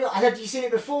unreal. Had you seen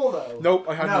it before though? Nope,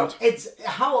 I had not. It's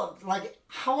how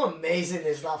amazing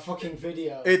is that fucking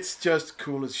video? It's just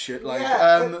cool as shit. Like,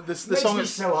 the makes song me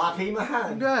is so happy,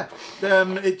 man. yeah.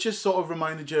 It just sort of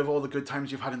reminded you of all the good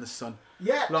times you've had in the sun.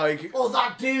 Yeah. Like, oh,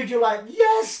 that dude, you're like,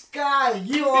 yes, guy,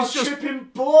 you are It's just- tripping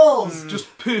balls.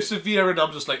 Just persevering.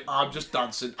 I'm just like, I'm just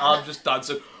dancing.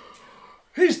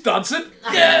 He's dancing.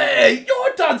 Yeah,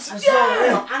 you're dancing. And so Yeah.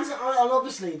 real. And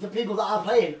obviously, the people that are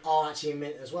playing are actually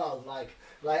mint as well. Like,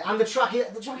 and the track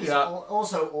is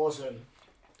also awesome.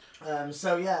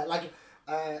 So yeah,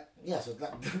 so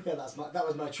that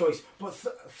was my choice, but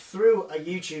through a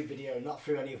YouTube video, not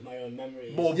through any of my own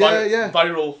memories. More Yeah.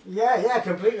 viral. Yeah,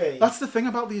 completely. that's the thing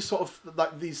about these sort of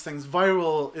like these things.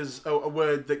 Viral is a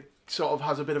word that sort of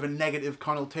has a bit of a negative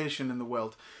connotation in the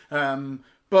world.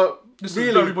 But This really,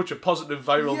 is very much a positive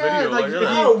viral Yeah, video. like, Like, if isn't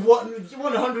it? No,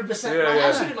 100%. Yeah, I yeah.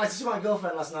 actually did to my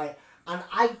girlfriend last night, and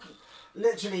I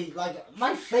literally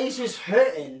my face was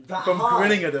hurting that From hard.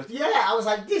 grinning at it. Yeah, I was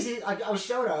like, this is. I was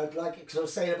showing her because I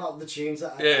was saying about the tunes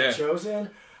that I Yeah, had yeah. chosen,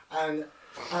 and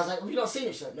I was like, have you not seen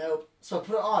it? She said, no. So I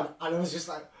put it on, and I was just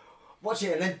like, watching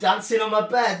it and then dancing on my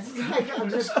bed. Like I'm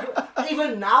just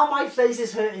even now my face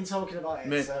is hurting talking about it.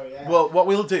 Mate, So yeah. well, what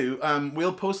we'll do,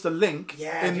 we'll post a link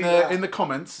Yeah, in do the that. in the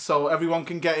comments so everyone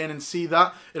can get in and see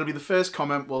that. It'll be the first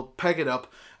comment. We'll peg it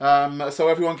up so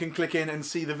everyone can click in and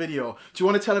see the video. Do you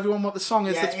want to tell everyone what the song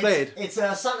is that's played? It's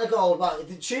Santa Gold. Well,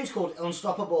 the tune's called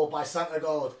Unstoppable by Santa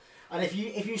Gold. And if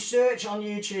you search on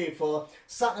YouTube for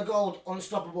Santa Gold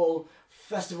Unstoppable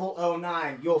Festival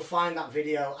 09, you'll find that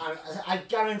video, and I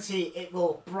guarantee it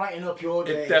will brighten up your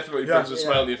day. It definitely brings a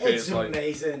smile to your face. It's Like,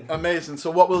 amazing. Amazing.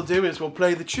 So what we'll do is we'll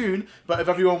play the tune, but if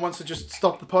everyone wants to just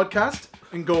stop the podcast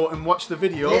and go and watch the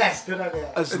video, Yes, good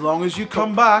idea. as long as you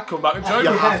come back and join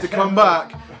you me. have to come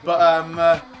back. But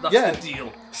That's yeah. the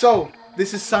deal. So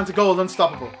this is Santa Gold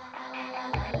Unstoppable.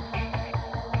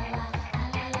 Unstoppable.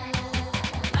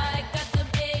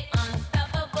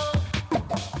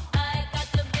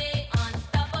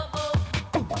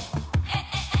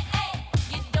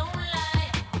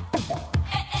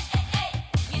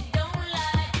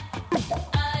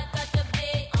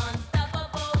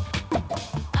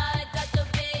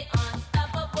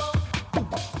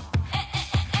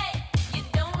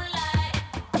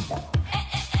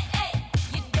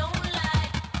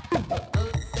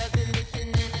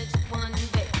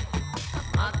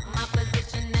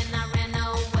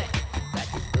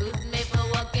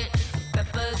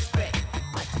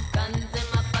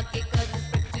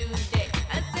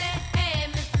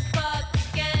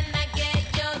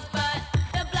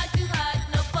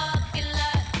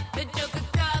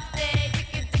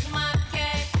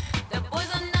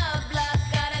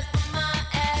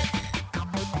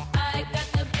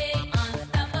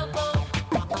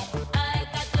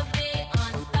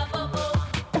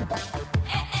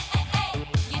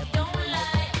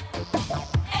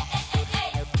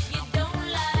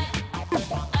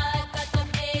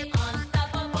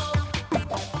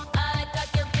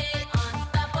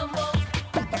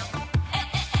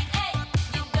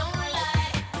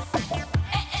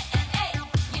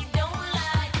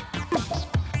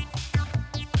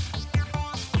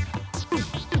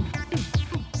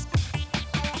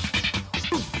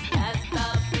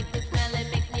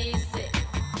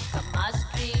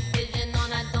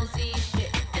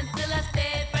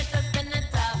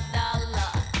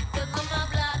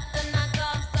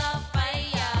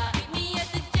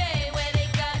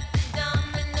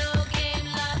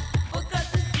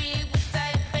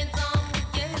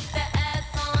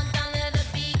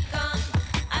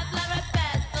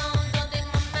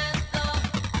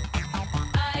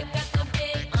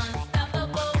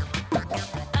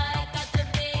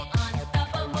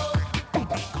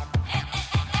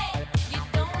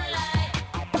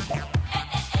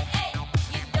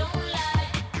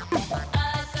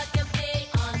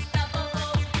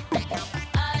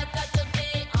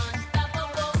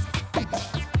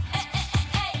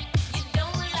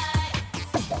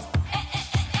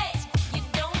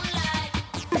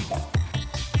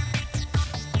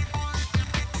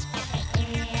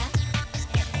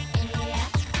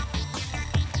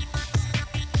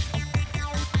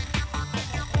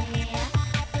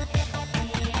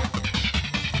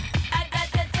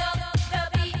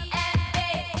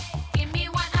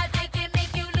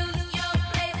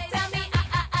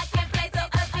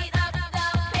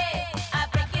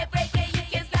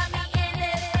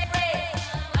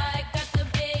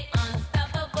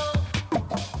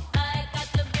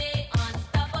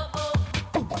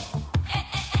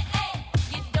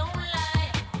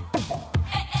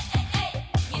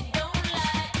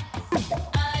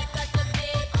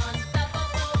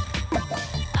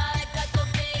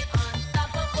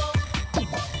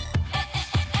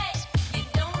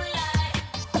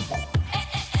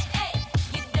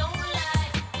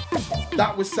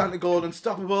 that was Santa Gold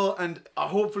Unstoppable, and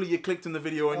hopefully you clicked in the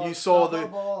video and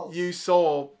Unstoppable. you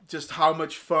saw just how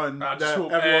much fun I just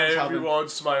hope everyone's having.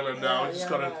 everyone's smiling now. Yeah, Just yeah,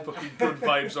 got man. a fucking good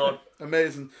vibes on.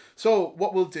 Amazing. So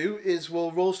what we'll do is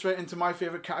we'll roll straight into my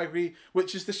favourite category,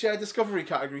 which is the shared discovery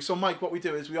category. So Mike, what we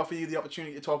do is we offer you the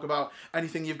opportunity to talk about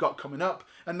anything you've got coming up,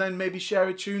 and then maybe share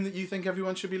a tune that you think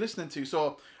everyone should be listening to.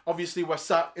 So obviously we're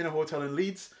sat in a hotel in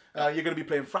Leeds. You're going to be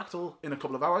playing Fractal in a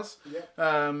couple of hours.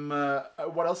 Yeah.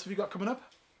 What else have you got coming up?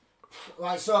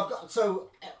 Right, so I've got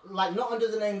like not under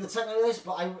the name of the techno list,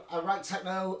 but I write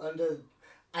techno under.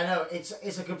 I know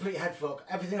it's a complete head fuck.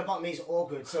 Everything about me is all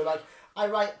good. So like I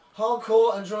write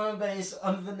hardcore and drum and bass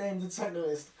under the name the techno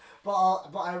list, but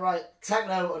I write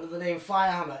techno under the name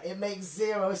Firehammer. It makes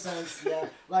zero sense. Yeah,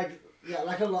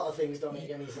 like a lot of things don't make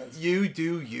any sense. You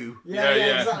do you. Yeah,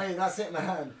 Yeah. exactly. That's it,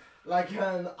 man. Like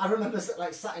I remember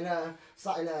like sat in a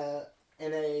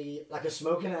like a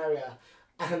smoking area.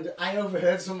 And I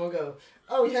overheard someone go,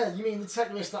 "Oh yeah, you mean the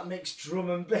technoist that makes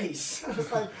drum and bass?" I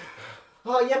was like,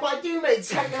 "Oh yeah, but I do make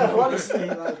techno, honestly."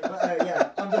 Like, but yeah,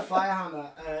 under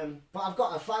Firehammer. But I've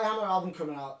got a Firehammer album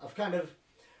coming out. I've kind of,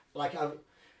 like,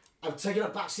 I've taken a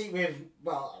backseat with,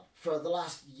 well, for the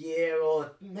last year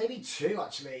or maybe two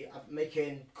actually. I'm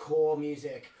making core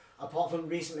music. Apart from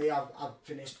recently, I've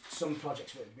finished some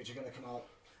projects which are going to come out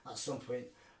at some point.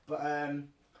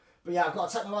 But yeah, I've got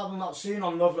a techno album out soon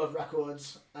on Love Love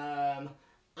Records, and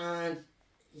I've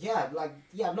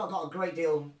not got a great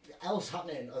deal else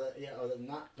happening other than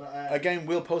that. But Again,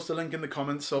 we'll post a link in the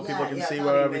comments so people can see that'd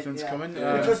where be everything's mint, coming.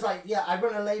 Because I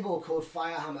run a label called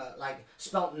Firehammer, like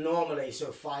spelt normally, so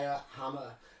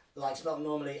Firehammer, like spelt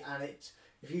normally, and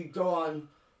if you go on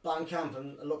Bandcamp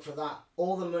and look for that,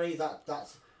 all the money that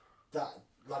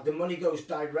like the money goes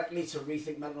directly to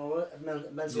Rethink Mental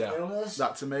Illness.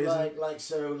 That's amazing.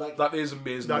 That is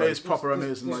amazing. That is proper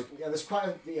amazing. There's quite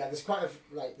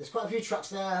a few tracks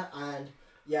there, and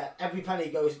yeah, every penny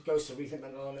goes to Rethink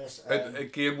Mental Illness. And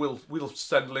again, we'll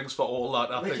send links for all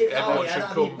that. I think keep- everyone yeah, should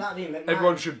that'd come. be- that'd be mint,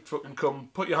 Everyone man. should fucking come.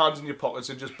 Put your hands in your pockets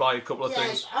and just buy a couple of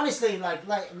things. Honestly, I think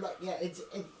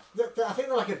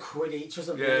they're like £1 each or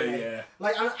something. Yeah.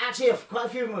 Like, and actually, quite a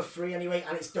few of them are free anyway,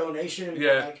 and it's donation.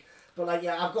 Yeah. But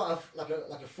I've got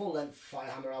a full length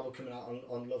Firehammer album coming out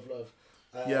on Love Love.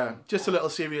 Just a little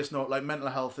serious note, like mental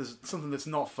health is something that's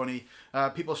not funny.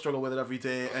 People struggle with it every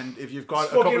day, and if you've got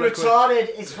It's a couple fucking of retarded.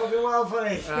 It's fucking well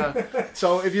funny.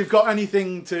 so if you've got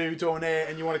anything to donate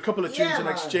and you want a couple of tunes Yeah, in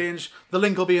man. exchange, the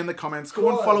link will be in the comments. Go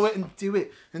and course. follow it and do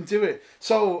it.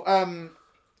 So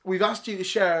we've asked you to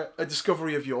share a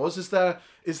discovery of yours. Is there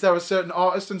a certain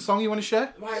artist and song you want to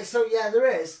share? Right, so yeah, there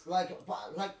is like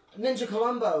Ninja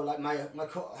Colombo, like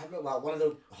one of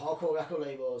the hardcore record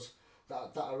labels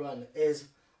that I run it's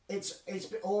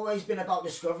always been about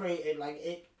discovery.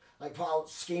 It put out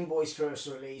Scheme Boy's first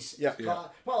release. Yeah.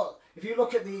 Well, if you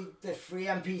look at the free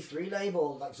MP3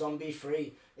 label, like Zombie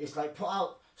Free, it's like put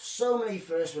out so many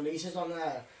first releases on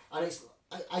there, and it's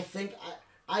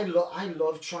I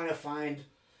love trying to find.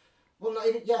 Well, not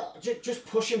even, just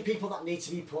pushing people that need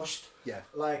to be pushed. Yeah.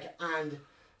 And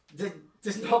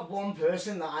there's not one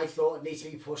person that I thought needs to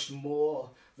be pushed more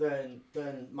than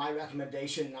my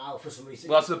recommendation now for some reason.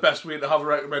 Well, that's the best way to have a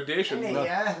recommendation. Isn't it?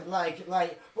 Yeah,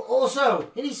 but also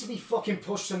he needs to be fucking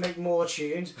pushed to make more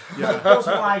tunes. Yeah. He does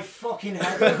my fucking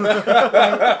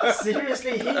head.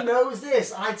 Seriously, he knows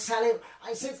this. I tell him,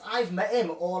 since I've met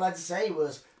him, all I'd say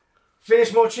was,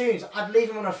 finish more tunes. I'd leave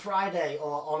him on a Friday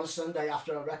or on a Sunday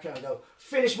after a record and go,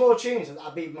 finish more tunes, and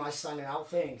that'd be my signing out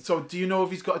thing. So do you know if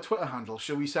he's got a Twitter handle?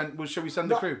 Shall we send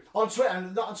the crew? On Twitter,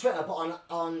 not on Twitter, but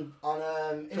on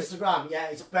Instagram. Yeah,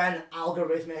 it's Ben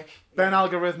Algorithmic. Ben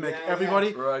Algorithmic. Yeah,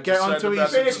 Everybody, Right, get just send onto the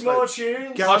his message. Finish more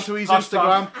tunes. get onto his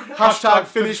Instagram. Hashtag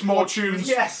finish more tunes.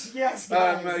 Yes,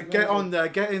 guys. Get on there.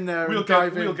 Get in there. We'll and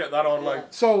dive in. get that on. Like,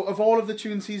 So, of all of the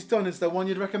tunes he's done, is there one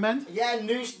you'd recommend? Yeah,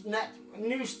 Noosed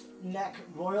Neck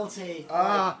Royalty.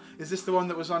 Is this the one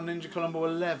that was on Ninja Colombo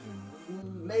 11?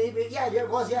 Maybe. Yeah, it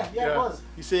was. Yeah, it was.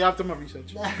 You see, I've done my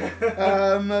research.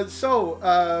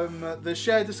 The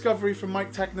shared discovery from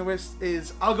Mike Technoist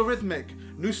is Algorithmic,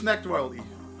 Noose Neck Royalty.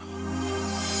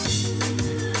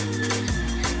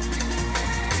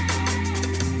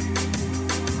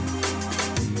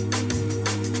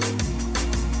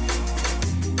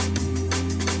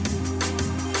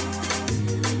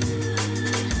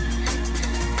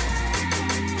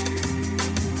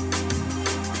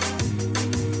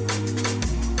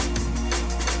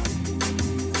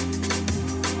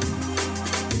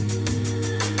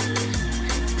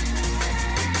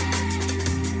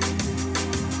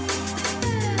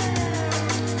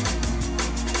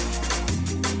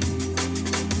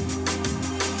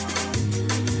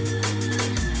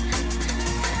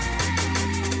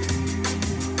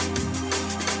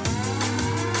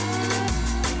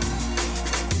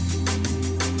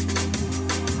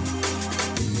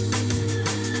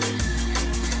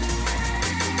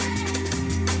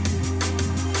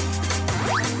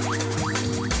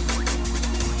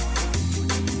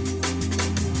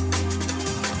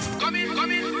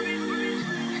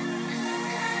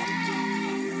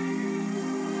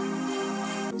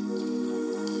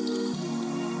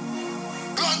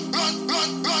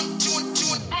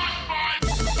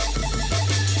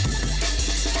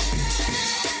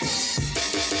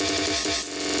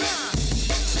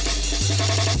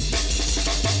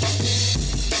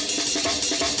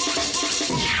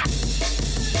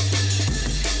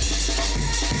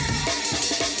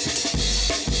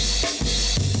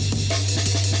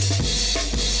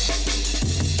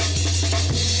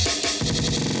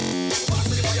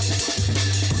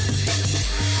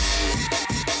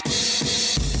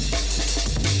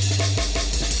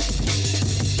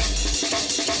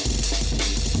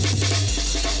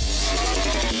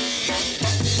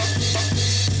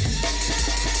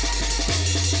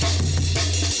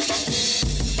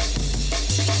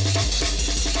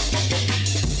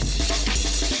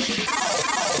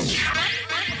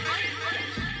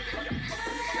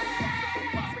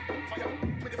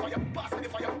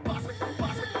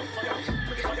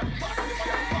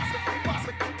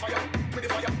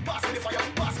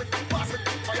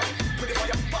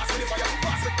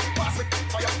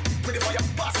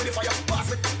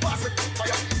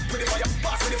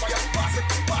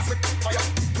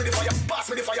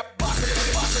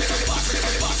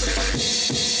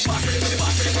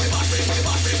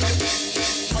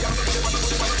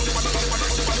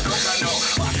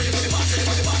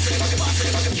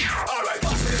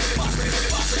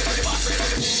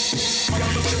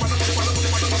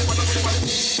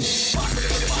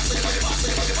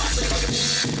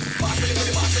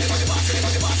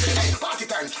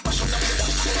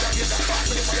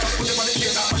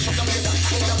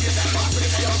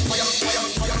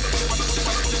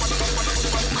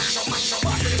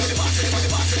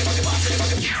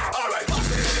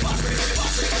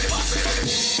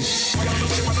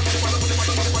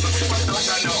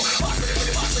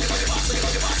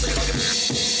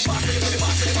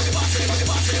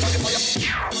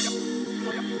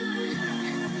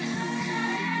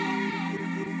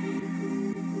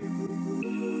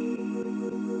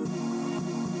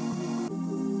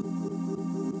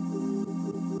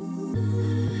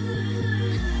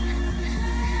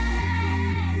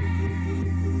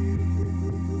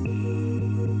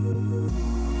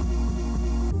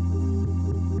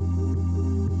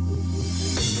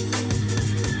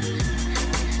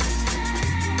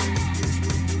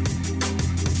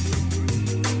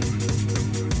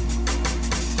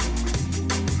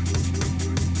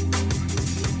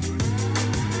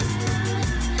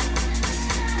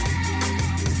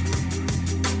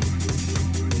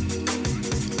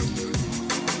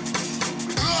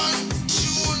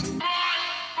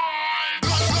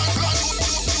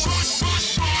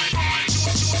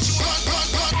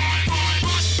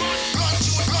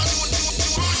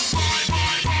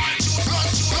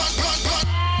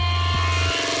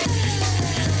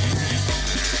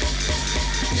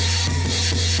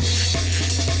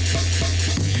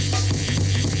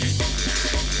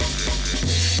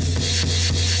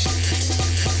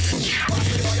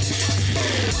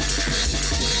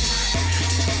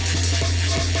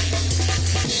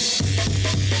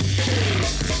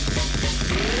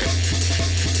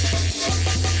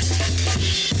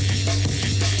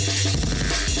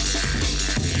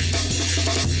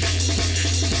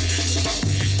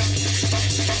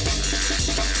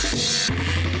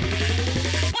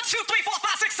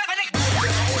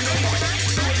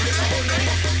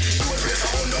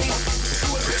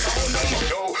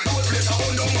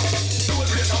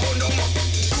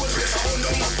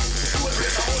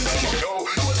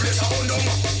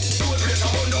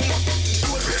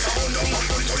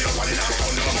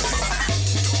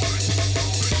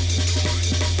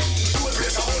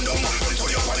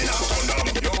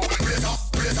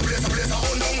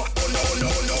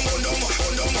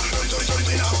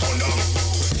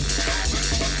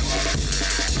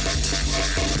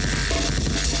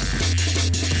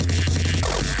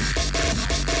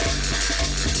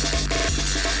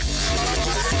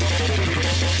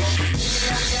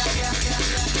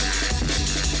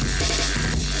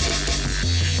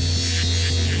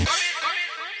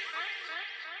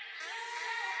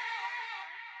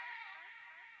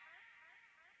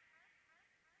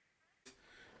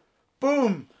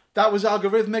 Boom! That was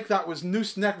Algorithmic, that was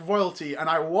Noose Neck Royalty, and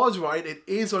I was right, it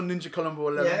is on Ninja Columbo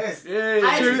 11. Yes. Yeah,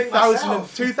 I actually think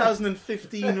myself.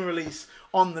 2015 release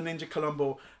on the Ninja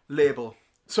Columbo label.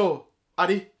 So,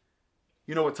 Addy,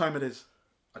 you know what time it is.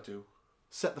 I do.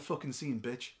 Set the fucking scene,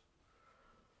 bitch.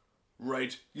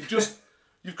 Right. You've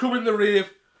come in the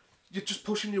rave. You're just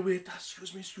pushing your way.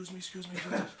 Excuse me.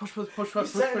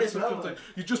 Push.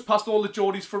 You just passed all the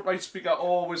Geordies front right speaker.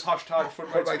 Always hashtag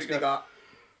front right speaker.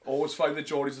 Always find the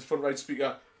Geordies the front right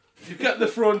speaker. You get in the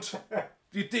front.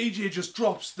 Your DJ just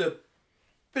drops the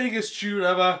biggest tune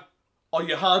ever. Are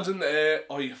your hands in the air?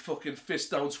 Or you fucking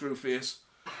fist down, Screwface?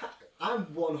 I'm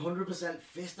 100%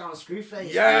 fist down,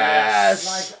 Screwface.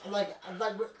 Yes! Like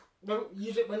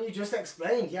when you just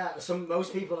explained,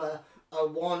 most people are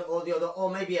one or the other,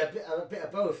 or maybe a bit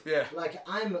of both. Yeah.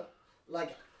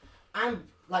 I'm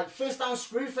fist down,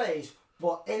 Screwface,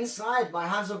 but inside my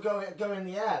hands will go in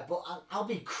the air, but I'll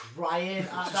be crying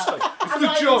at that. I'm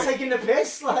not even taking the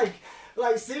piss,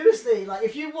 like seriously, like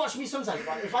if you watch me sometimes,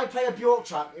 like if I play a Bjork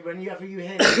track, whenever you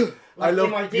hear it, like I love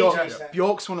in my Bjork. DJ set.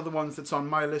 Bjork's one of the ones that's on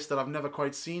my list that I've never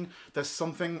quite seen. There's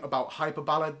something about Hyper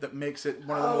Ballad that makes it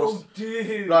one of the most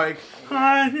dude. like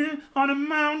high on a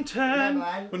mountain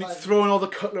man, when he's throwing all the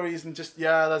cutleries and just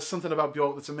there's something about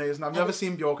Bjork that's amazing. I've never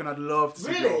seen Bjork and I'd love to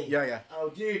see Really? Bjork. Yeah. Oh,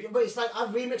 dude, but it's like I've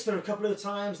remixed her a couple of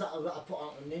times that I put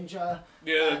out on Ninja.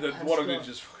 Yeah, and one of stuff.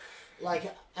 Ninja's.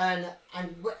 Like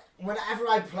whenever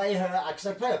I play her, because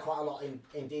I play her quite a lot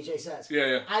in DJ sets.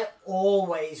 Yeah. I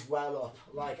always well up.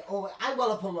 I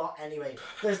well up a lot anyway.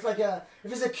 There's if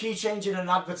there's a key change in an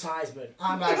advertisement,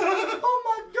 I'm like, oh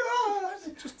my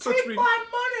god, just take my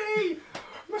money,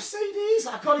 Mercedes.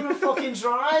 I can't even fucking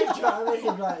drive. Do you know what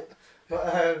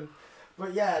I mean?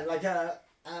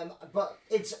 But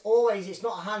it's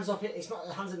not a hands up. It's not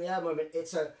a hands in the air moment.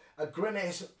 It's a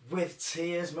grimace with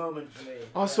tears moment for me.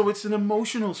 Oh, so it's an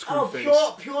emotional Screwface.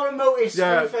 Oh, pure emotive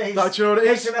Screwface. Do you know what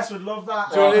it is? HMS would love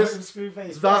that. Do you know what it is?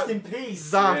 Screwface. That- Rest in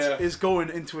peace. That is going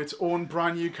into its own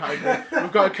brand new category.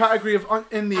 We've got a category of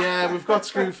in the air. We've got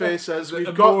Screwfaces.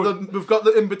 We've got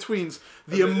the in betweens.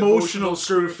 The emotional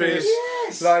Screwface.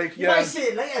 Yes. You might see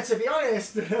it later, to be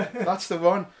honest. That's the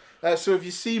one. So if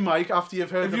you see Mike after you've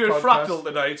heard If the you're podcast, Fractal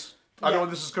tonight, I know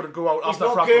this is going to go out He's after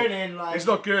not Fractal. gurning, He's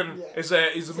not gurning.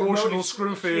 He's emotional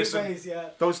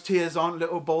Screwface. those tears aren't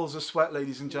little balls of sweat,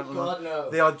 ladies and gentlemen. God,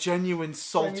 no. They are genuine,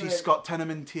 salty Scott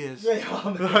Tenorman tears. They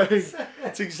are,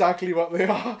 That's exactly what they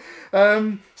are.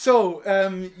 So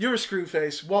you're a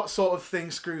Screwface. What sort of thing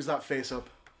screws that face up?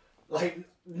 Like,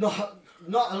 not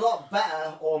a lot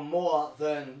better or more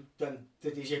than the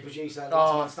DJ producer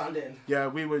standing. Yeah,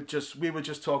 we were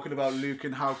just talking about Luke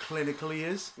and how clinical he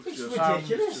is. It's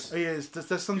ridiculous. He is.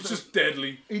 There's something. It's just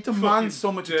deadly. He demands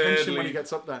so much attention deadly. when he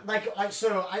gets up there.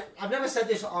 So I've never said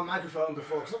this on microphone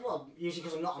before, usually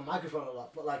because I'm not on microphone a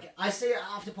lot, but I say it at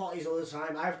after parties all the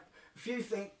time. I have a few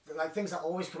things that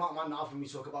always come out of my mouth when we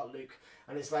talk about Luke,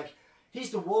 and it's like, he's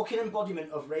the walking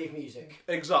embodiment of rave music.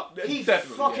 Exactly. He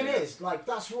definitely fucking is. Like,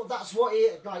 that's what he,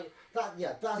 like, that,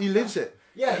 yeah. He lives it.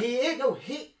 Yeah, he is. No,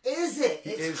 he is it.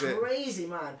 It's is crazy,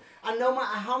 man. And no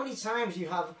matter how many times you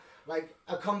have, like,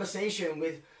 a conversation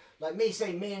with, like, me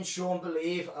and Sean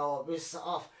Believe, or with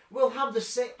Saf, we'll have the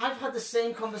same, I've had the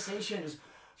same conversations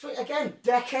for, again,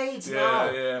 decades now.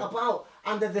 About,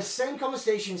 and they're the same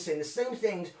conversations, saying the same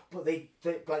things, but they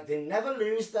never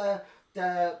lose their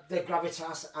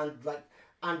gravitas,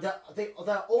 and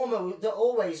they're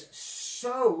always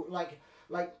so like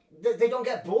they don't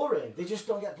get boring. They just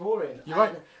don't get boring. You're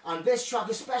right. And this track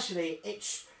especially,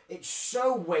 it's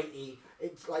so weighty.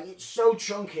 It's so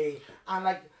chunky,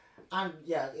 and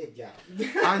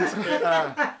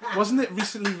wasn't it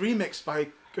recently remixed by?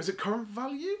 Was it Current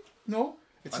Value? No,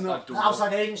 it's not.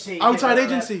 Outside Agency. Outside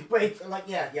Agency. But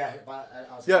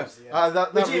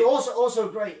which is also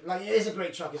great. Like, it is a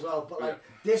great track as well. But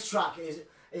this track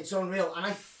it's unreal.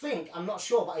 And I'm not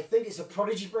sure, but I think it's a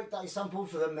Prodigy break that he sampled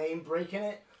for the main break in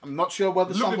it. I'm not sure where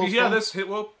the Look, sample's if you hear from. this, hit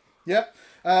up. Yeah.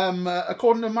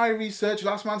 According to my research,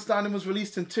 Last Man Standing was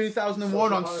released in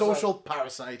 2001 on Social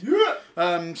Parasite.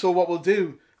 Yeah. So what we'll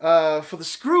do for the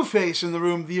Screwface in the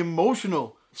room, the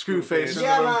emotional Screwface in the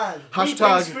room. Man.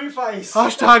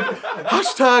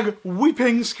 Hashtag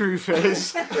weeping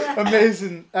Screwface.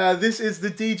 Amazing. This is the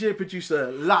DJ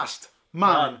producer, Last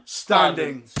Man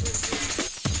Standing.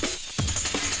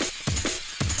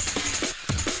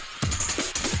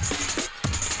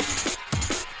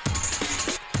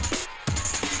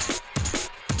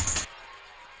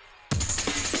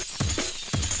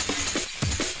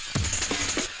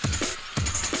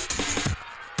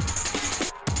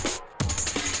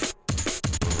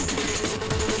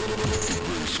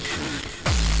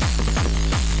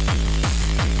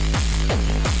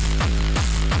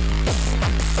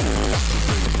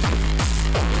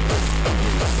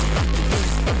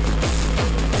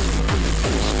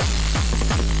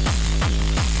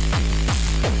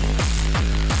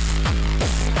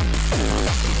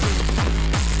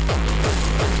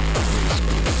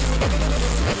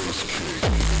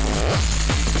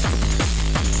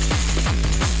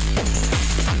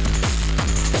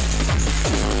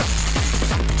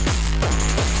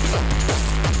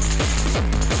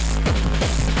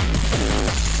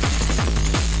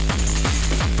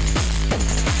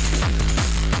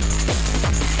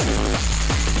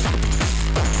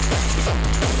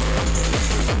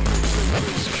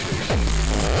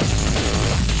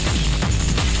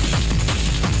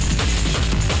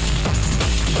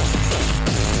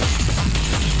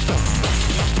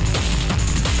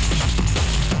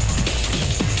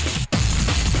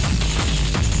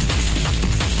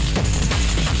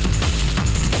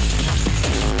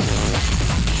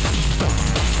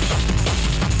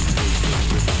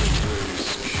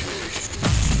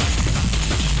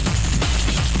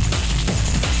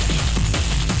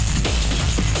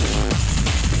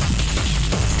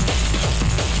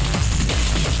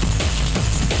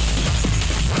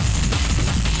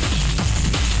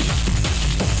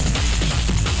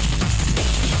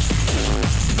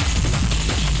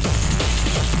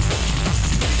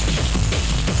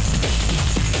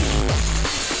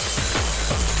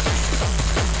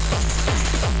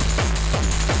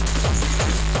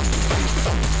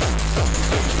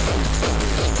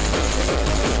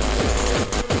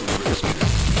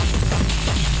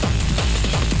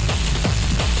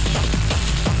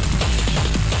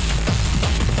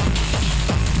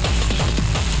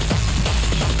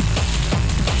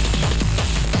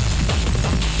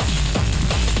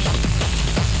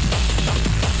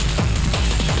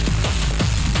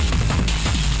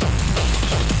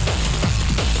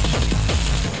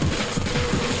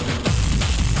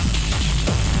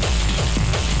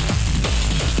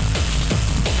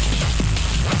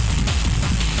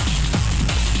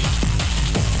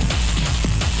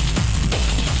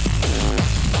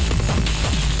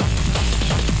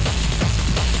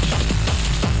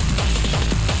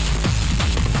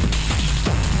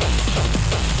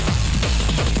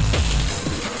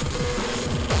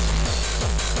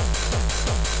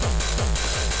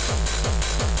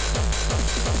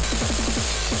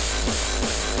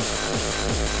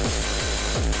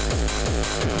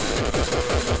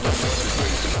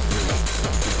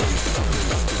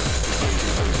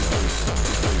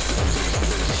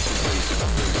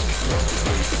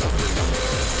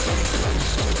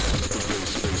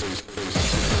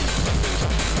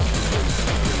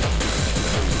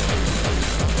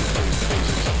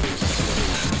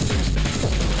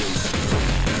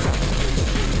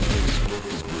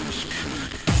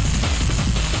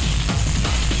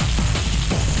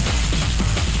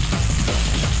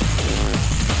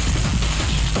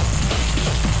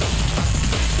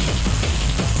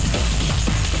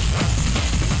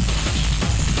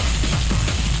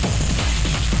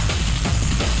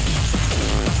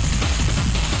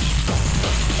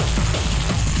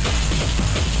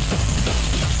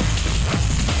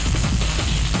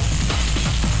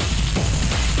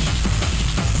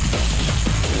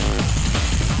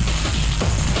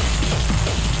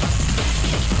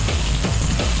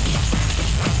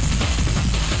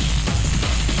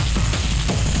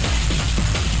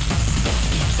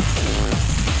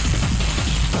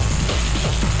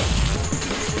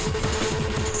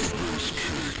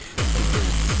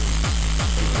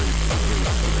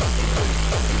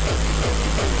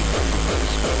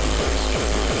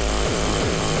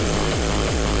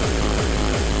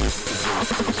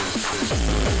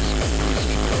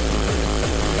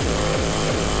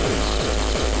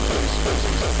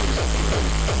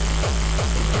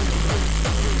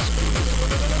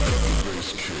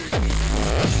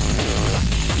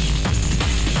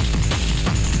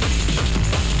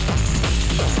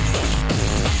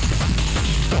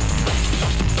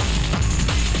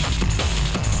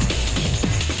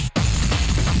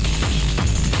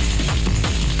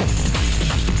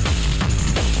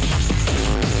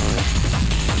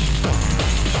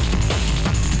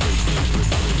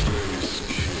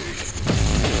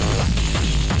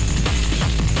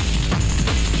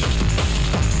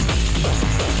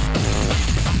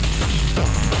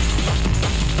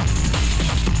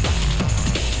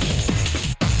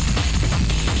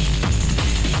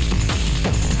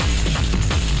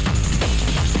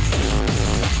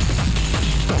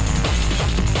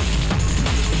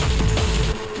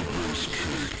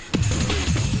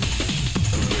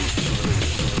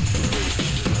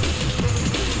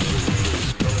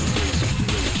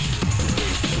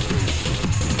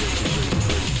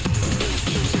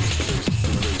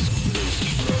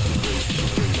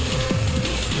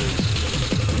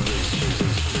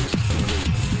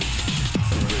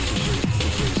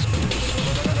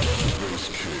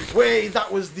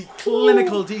 That was the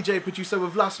clinical DJ producer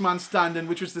with Last Man Standing,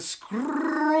 which was the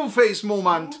Screwface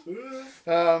moment.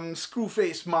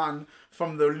 Screwface Man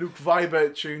from the Luke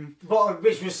Vibert tune.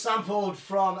 Which was sampled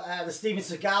from the Steven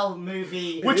Seagal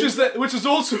movie. Which is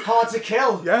also Hard to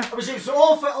Kill. Yeah. Which is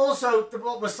also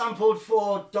what was sampled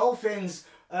for Dolphins.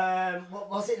 What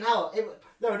was it now? It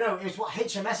was what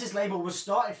HMS's label was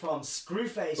started from,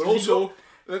 Screwface. But also,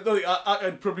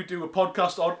 I'd probably do a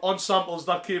podcast on samples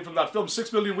that came from that film,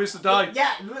 6 Million Ways to Die.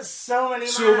 Yeah, so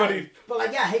many.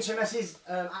 But HMS's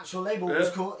actual label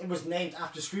was named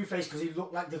after Screwface because he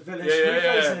looked like the villain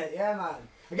Screwface in it. Yeah, man.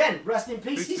 Again, rest in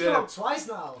peace. He's come out twice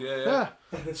now. Yeah.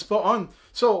 Spot on.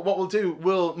 So what we'll do,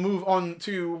 we'll move on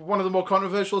to one of the more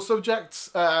controversial subjects.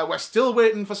 We're still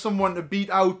waiting for someone to beat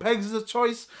out Pegs'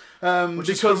 choice. Which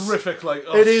is horrific.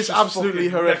 It is absolutely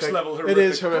horrific. Next level horrific. It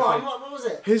is horrific. What was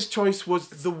it? His choice was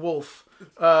The Wolf.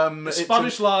 A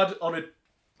Spanish lad on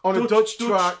a Dutch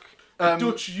track.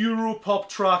 Dutch Europop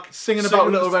track. Singing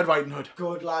about Little Red Riding Hood.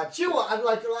 Good lad. Do you know what?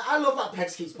 I love that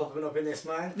Pegs keeps popping up in this,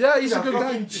 man. Yeah, he's a good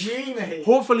fucking guy. G, mate.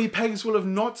 Hopefully Pegs will have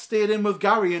not stayed in with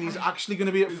Gary and he's actually going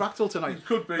to be at Fractal tonight. He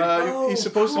could be. He's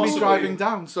supposed to be driving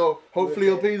down, so hopefully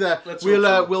he'll be there.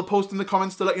 We'll post in the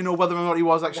comments to let you know whether or not he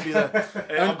was actually there.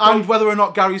 and whether or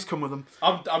not Gary's come with him.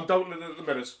 I'm doubting it at the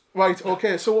minute. Right,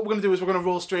 okay, so what we're going to do is we're going to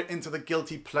roll straight into the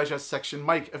guilty pleasure section.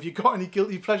 Mike, have you got any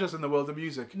guilty pleasures in the world of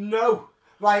music? No.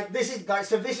 This is my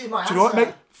answer. Do you know what,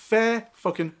 mate? Fair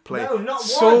fucking play. No, not one.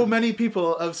 So many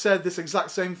people have said this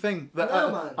exact same thing. That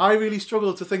man. I really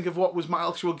struggled to think of what was my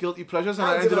actual guilty pleasures, and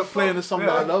I ended up playing the song that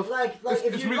I love.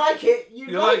 If you like it, you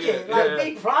like it.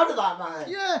 Be proud of that, man.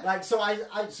 Yeah. So I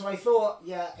thought,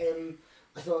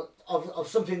 I thought of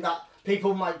something that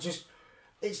people might just.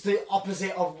 It's the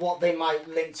opposite of what they might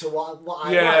link to what I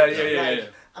like. Yeah.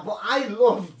 But I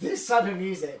love this side of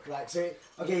music.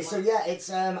 It's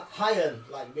Haim,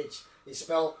 which is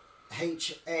spelled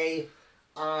Haim,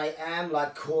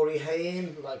 like Corey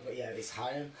Haim, it's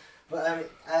Haim. But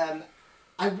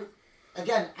I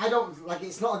don't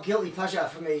it's not a guilty pleasure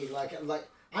for me.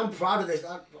 I'm proud of this.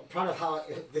 I'm proud of how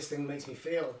this thing makes me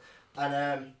feel,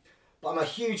 and but I'm a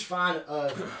huge fan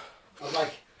of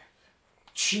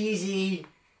cheesy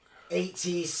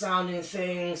 80s sounding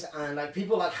things, and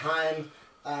people like Haim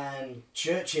and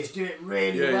Churches do it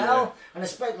really well. And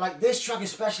especially this track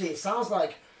especially, it sounds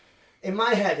like, in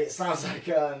my head, it sounds like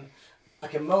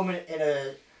a moment in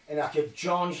a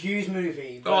John Hughes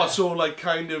movie. Oh, so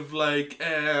kind of who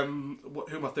am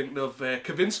I thinking of?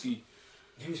 Kavinsky.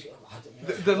 Who's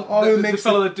the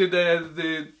fellow that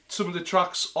did some of the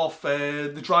tracks off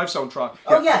the Drive soundtrack.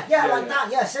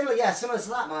 That. Similar to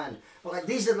that, man. But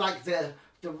these are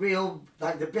the real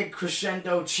the big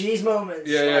crescendo cheese moments.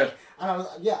 And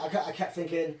I kept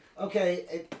thinking,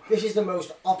 okay, this is the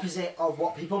most opposite of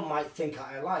what people might think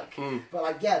I like.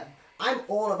 But I'm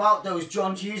all about those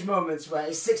John Hughes moments where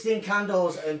it's 16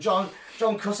 Candles and John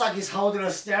Cusack is holding a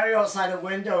stereo outside a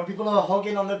window and people are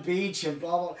hugging on the beach and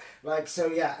blah blah.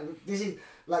 This is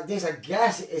this, I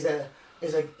guess, is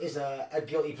a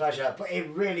guilty pleasure, but it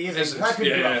really isn't. I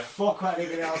couldn't give a fuck what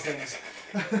anybody else thinks.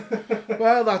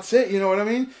 Well, that's it. You know what I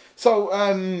mean. So,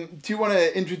 do you want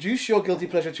to introduce your guilty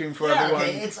pleasure tune for everyone?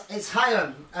 Okay. It's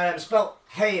Haim, spelled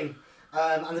Haim.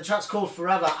 And the track's called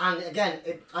Forever, and again,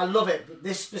 I love it.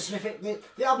 This specific,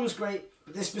 the album's great,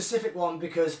 But this specific one,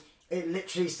 because it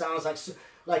literally sounds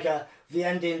like the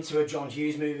ending to a John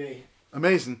Hughes movie.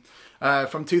 Amazing.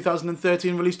 From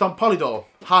 2013, released on Polydor.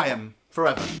 Haim,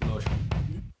 Forever.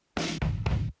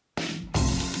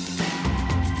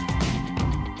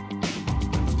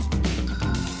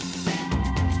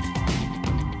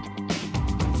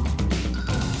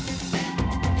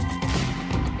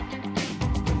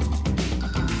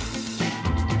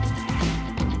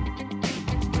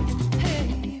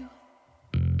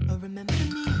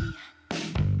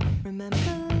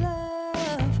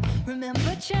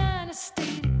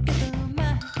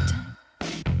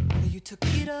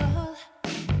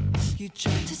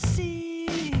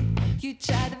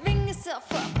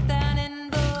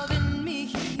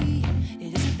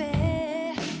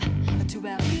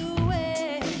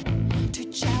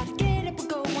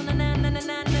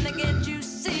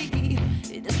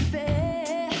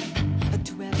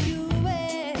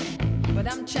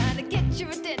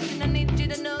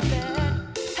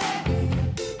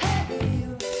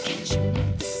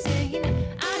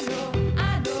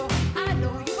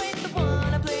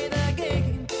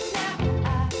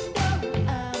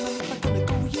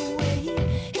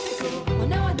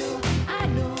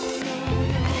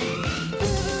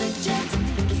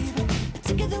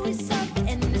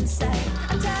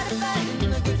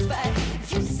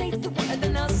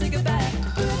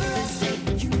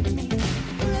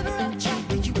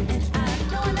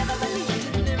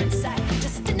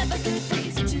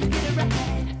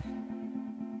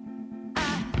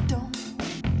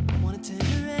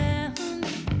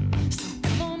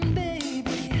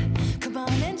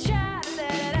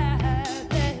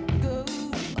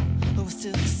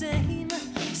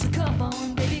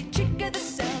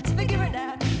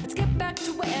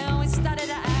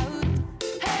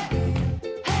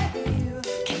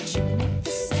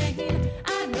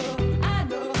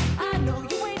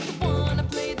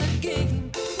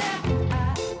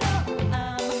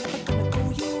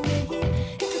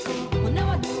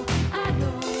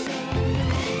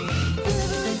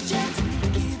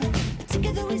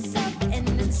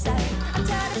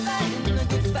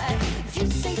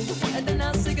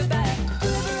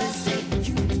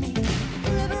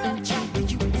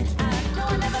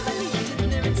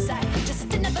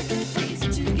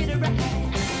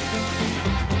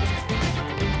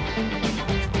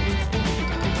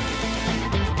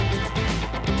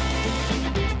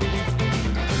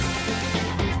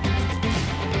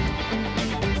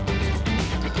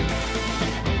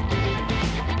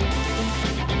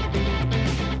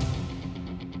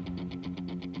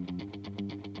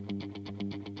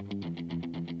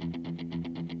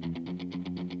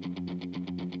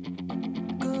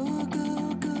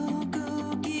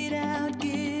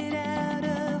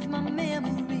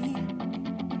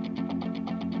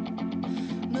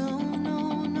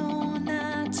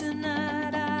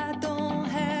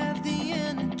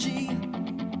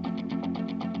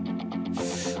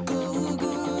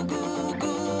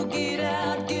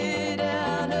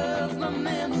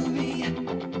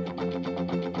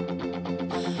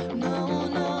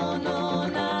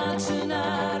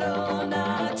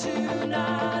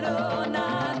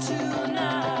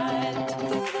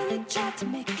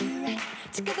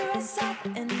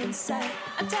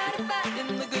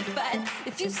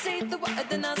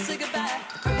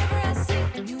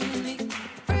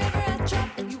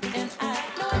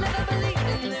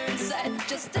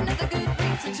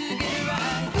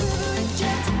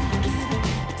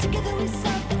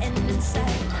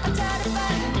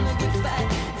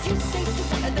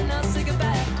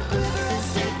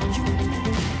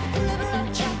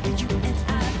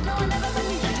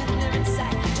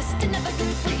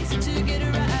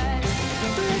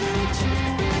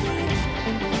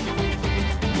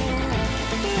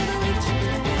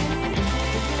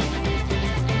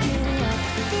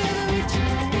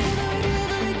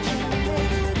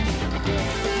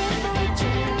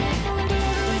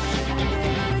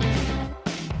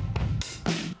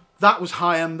 That was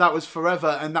Haim, that was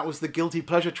Forever, and that was the Guilty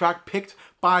Pleasure track picked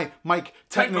by Mike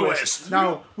Technoist.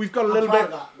 Now we've got a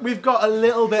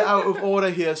little bit out of order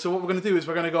here, so what we're going to do is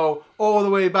we're going to go all the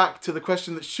way back to the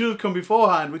question that should have come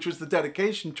beforehand, which was the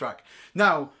dedication track.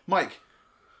 Now, Mike,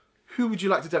 who would you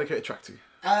like to dedicate a track to?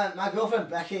 My girlfriend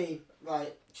Becky,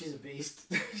 like, she's a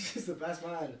beast. She's the best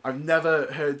man. I've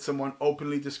never heard someone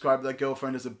openly describe their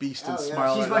girlfriend as a beast and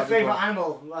smile. She's my favourite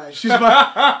animal. Like, she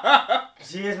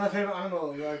is my favourite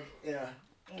animal. Like, yeah,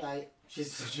 like,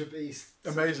 she's such a beast.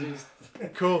 Amazing.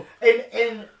 Cool.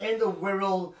 In the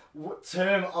Wirral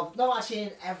term of, no, actually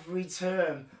in every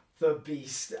term, the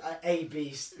beast, a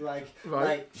beast. Like, right.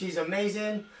 Like, she's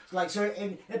amazing. Like, so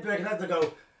in Birkenhead they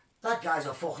go, that guy's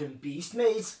a fucking beast,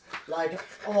 mate. Like,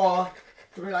 or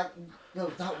to be like, no,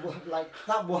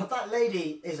 that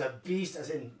lady is a beast, as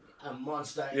in a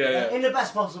monster. In the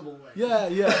best possible way.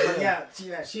 Yeah.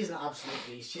 She's an absolute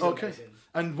beast. She's Okay. amazing.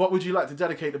 And what would you like to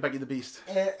dedicate to Becky the Beast?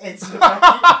 It's Becky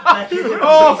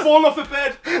Oh, I've fallen off the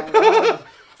bed.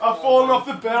 I've fallen off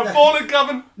the bed. I've fallen,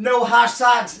 Gavin. No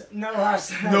hashtags. No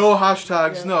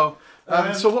hashtags. No.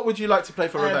 So what would you like to play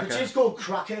for Rebecca? The tune's called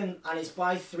Kraken, and it's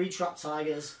by Three Trap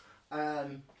Tigers.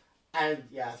 And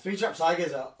yeah, Three Trap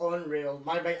Tigers are unreal.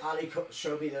 My mate Ali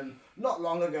showed me them not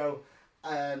long ago.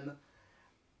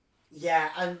 Yeah,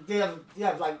 and they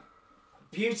have like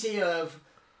beauty of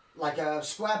like a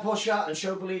Square Pusher and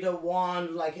Show Leader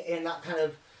 1, like in that kind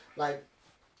of like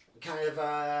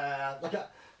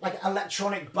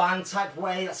electronic band type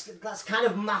way. That's kind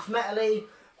of math metally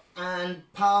and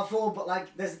powerful, but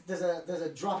like there's a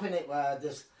drop in it where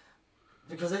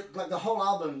because like the whole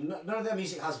album, none of their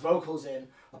music has vocals in,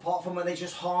 apart from when they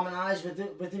just harmonise with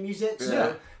the music.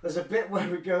 So there's a bit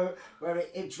where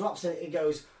it drops and it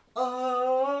goes,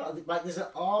 oh, like there's an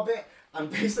R bit, and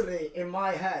basically in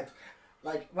my head,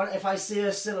 like if I see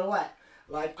a silhouette,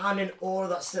 like I'm in awe of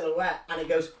that silhouette, and it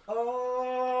goes,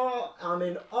 oh, I'm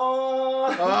in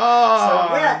awe. Oh,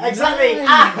 so yeah, exactly.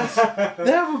 Nice.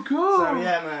 There we go. So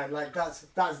yeah, man, like that's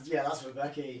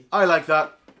Rebecca. I like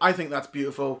that. I think that's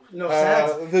beautiful. No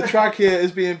sense. The track here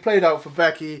is being played out for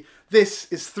Becky. This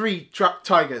is Three Trap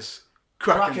Tigers.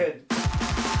 Kraken.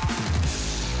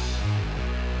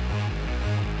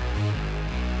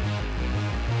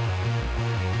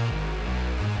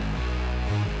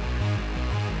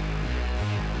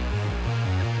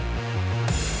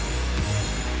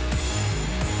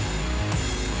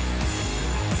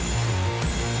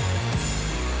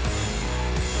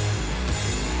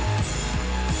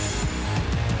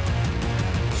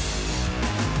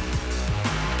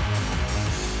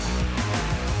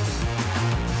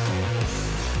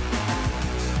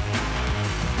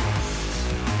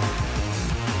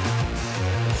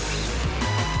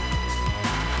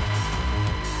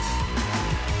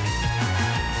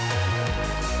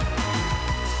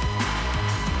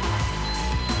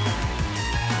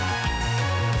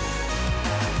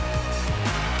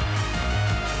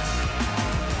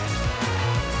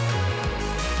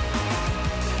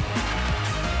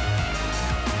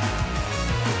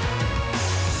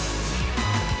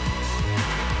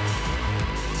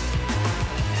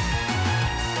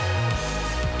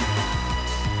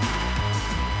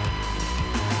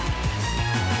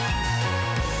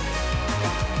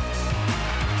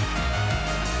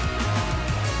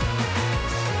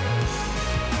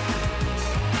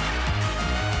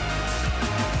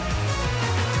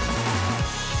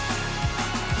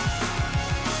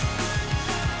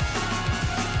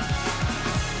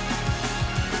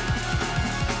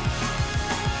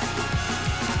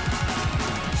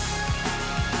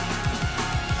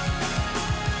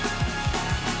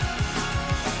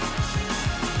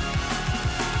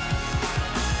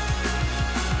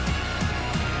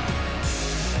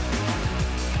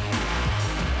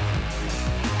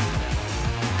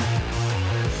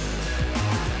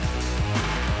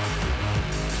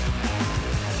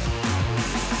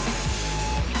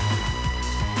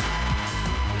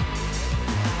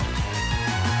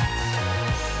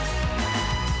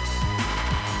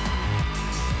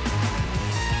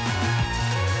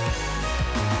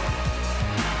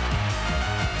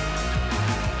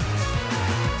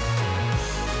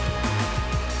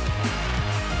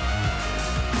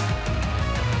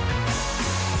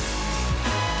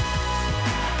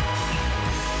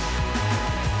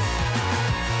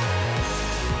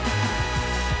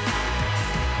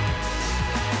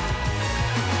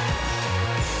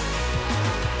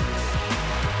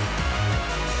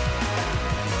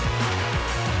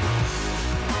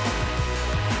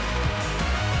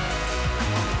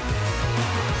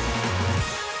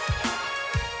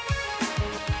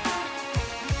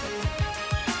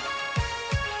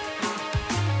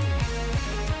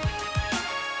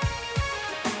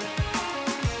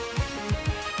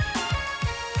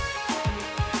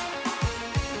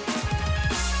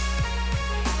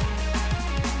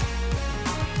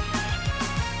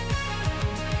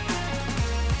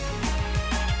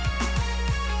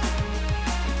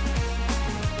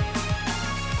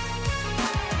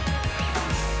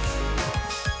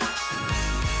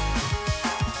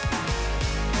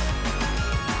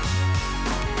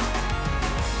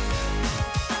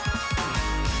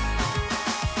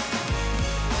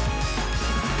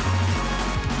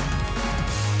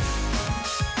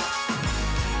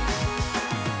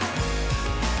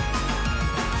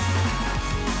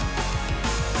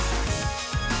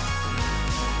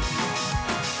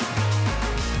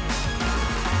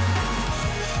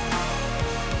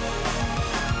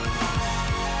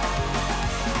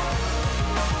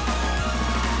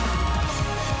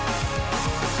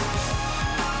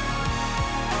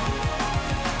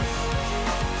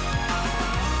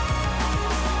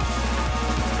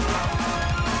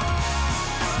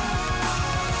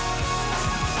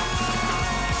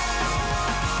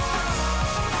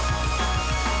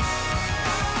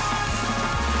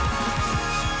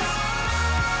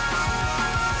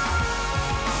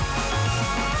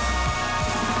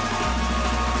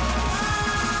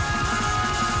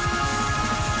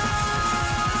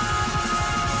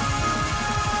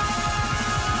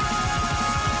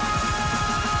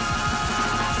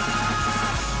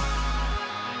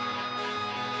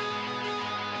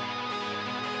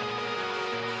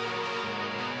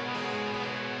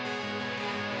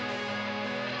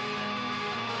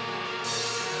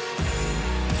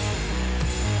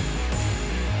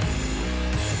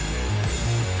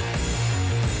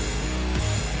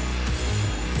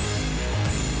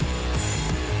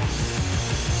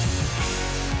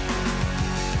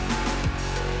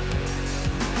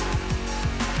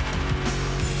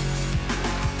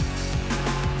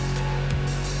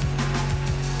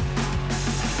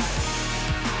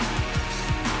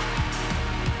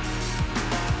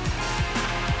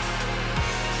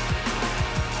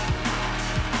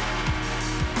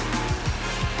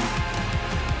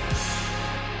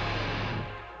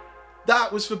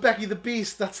 That was for Becky the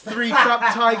Beast. That's Three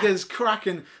Trapped Tigers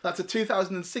Kraken. That's a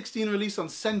 2016 release on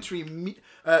Century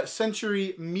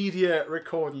Media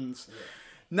Recordings. Yeah.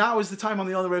 Now is the time on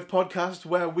the On The Rave podcast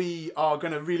where we are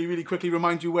going to really, really quickly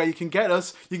remind you where you can get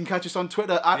us. You can catch us on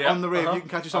Twitter at On The Rave. You can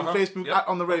catch us on Facebook at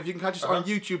On The Rave. You can catch us on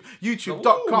YouTube,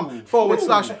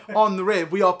 youtube.com/On The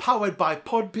Rave. We are powered by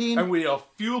Podbean. And we are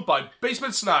fueled by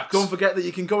Basement Snacks. Don't forget that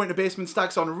you can go into Basement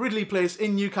Snacks on Ridley Place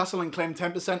in Newcastle and claim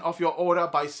 10% off your order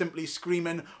by simply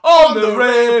screaming On The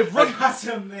Rave. That's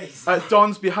amazing.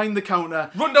 Don's behind the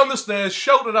counter. Run down the stairs,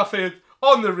 shout at our face.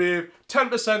 On The Rave,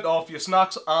 10% off your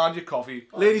snacks and your coffee.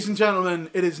 Ladies and gentlemen,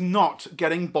 it is not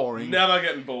getting boring. Never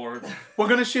getting bored. We're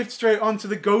going to shift straight onto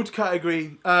the GOAT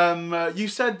category. You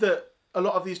said that a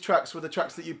lot of these tracks were the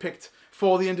tracks that you picked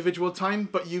for the individual time,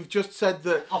 but you've just said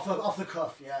that... Off the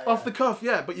cuff, yeah. Off the cuff,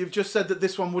 yeah, but you've just said that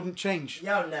this one wouldn't change.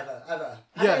 Yeah, never, ever.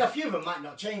 I mean, a few of them might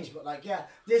not change, but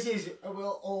this is,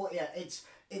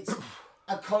 it's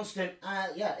a constant,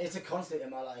 it's a constant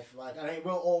in my life, and it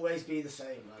will always be the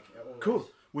same, Cool.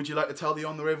 Would you like to tell the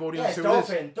On The Rave audience who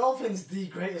Dolphin. it is? Dolphin's the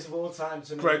greatest of all time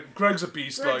to me. Greg's a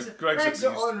beast, Greg's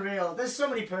unreal. There's so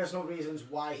many personal reasons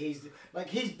why he's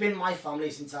been my family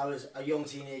since I was a young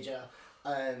teenager,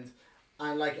 and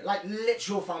like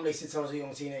literal family since I was a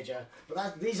young teenager.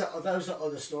 But those are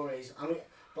other stories. I'm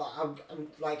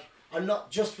not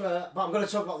just for, but I'm going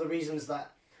to talk about the reasons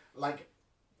that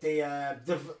the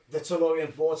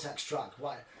Tellurian Vortex track,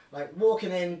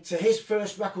 walking into his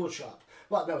first record shop.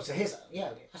 Well, no, to his,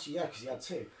 because he had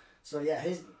two. So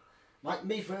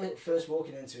me first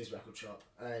walking into his record shop,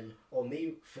 or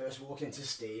me first walking into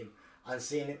Steam and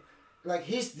seeing it,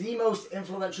 he's the most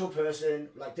influential person,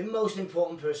 the most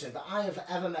important person that I have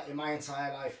ever met in my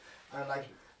entire life,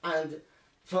 and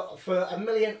for a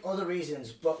million other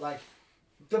reasons, but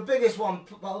the biggest one,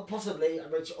 possibly,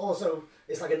 which also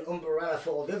is an umbrella for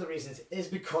all the other reasons, is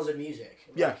because of music.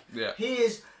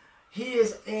 He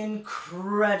is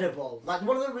incredible.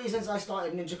 One of the reasons I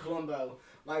started Ninja Columbo,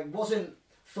 wasn't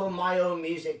for my own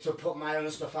music to put my own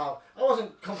stuff out. I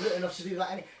wasn't confident enough to do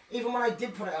that. Even when I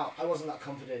did put it out, I wasn't that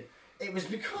confident. It was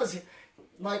because, he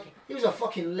was a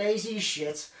fucking lazy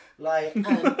shit. And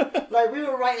we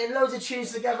were writing loads of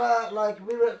tunes together.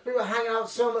 We were hanging out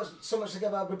so much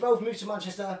together. We both moved to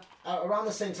Manchester around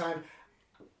the same time.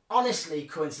 Honestly,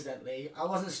 coincidentally, I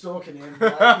wasn't stalking him.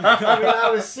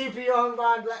 I was super young,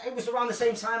 man. It was around the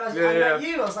same time as I met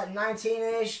you. I was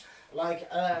 19-ish.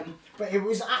 But it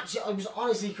was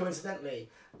honestly coincidentally,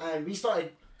 and we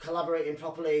started collaborating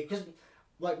properly because,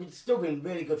 we'd still been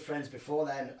really good friends before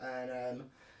then, and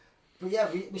we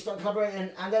started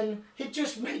collaborating, and then he'd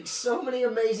just make so many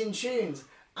amazing tunes,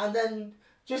 and then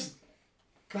just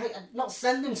not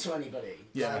send them to anybody.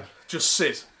 Yeah, just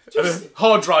sit. And a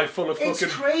hard drive full of fucking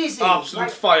crazy.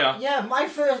 Absolute fire. Yeah, our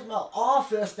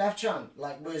first Def Jam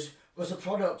was a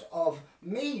product of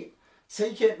me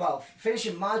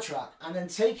finishing my track and then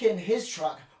taking his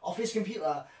track off his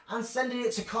computer and sending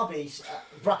it to Cobby,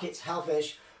 brackets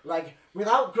Hellfish,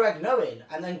 without Greg knowing,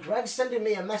 and then Greg sending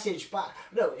me a message back.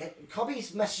 No,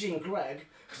 Cobby's messaging Greg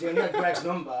because he only had Greg's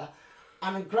number,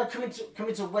 and then Greg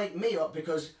coming to wake me up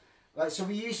because so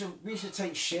we used to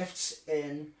take shifts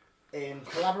in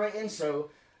collaborating, so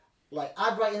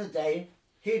I'd write in the day,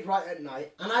 he'd write at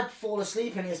night, and I'd fall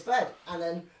asleep in his bed, and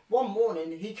then one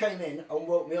morning he came in and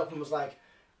woke me up and was like,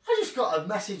 I just got a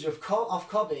message off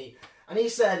Cobby, and he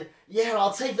said, yeah,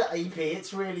 I'll take that EP,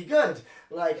 it's really good,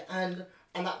 and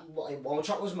that one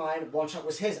track was mine, one track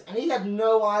was his, and he had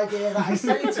no idea that I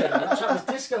sent it to him. That track was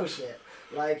disco shit,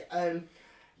 I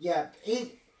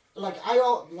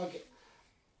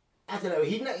don't know.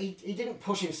 He didn't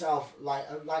push himself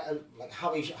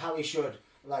how he should.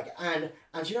 And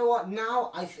you know what?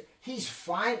 Now he's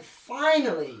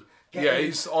finally.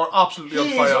 He's absolutely on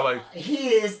fire. He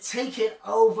is taking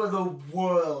over the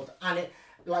world, and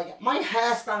my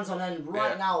hair stands on end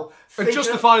right now. And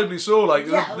justifiably so.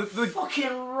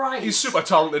 Fucking right. He's super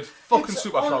talented.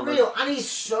 Super talented. And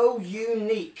he's so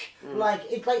unique.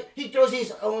 He does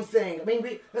his own thing. I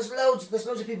mean, there's loads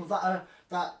of people that are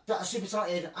super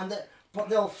talented but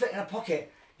they'll fit in a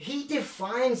pocket. He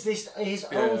defines his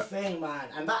own thing, man,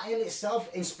 and that in itself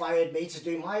inspired me to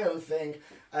do my own thing.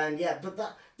 And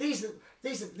this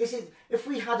is if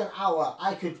we had an hour,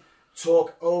 I could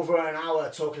talk over an hour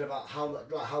talking about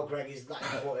how Greg is that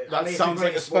important. That sounds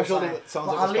like a special.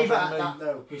 I'll leave it at that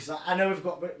though, because I know we've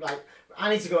got I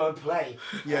need to go and play.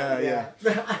 Yeah.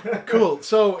 Cool.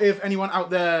 So if anyone out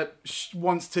there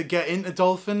wants to get into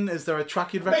Dolphin, is there a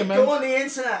track you'd recommend? Go on the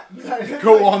internet.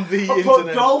 Go on the Put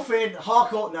internet. Dolphin,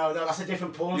 hardcore. No, that's a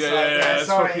different porn site. Yeah,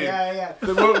 Sorry, fucking,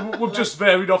 yeah. We've just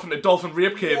varied off into Dolphin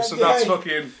Rape Caves, and that's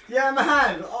fucking... Yeah,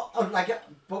 man.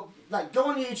 Like, go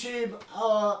on YouTube,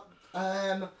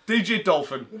 DJ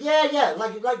Dolphin. Yeah,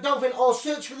 like Dolphin, or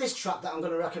search for this track that I'm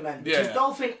going to recommend, which is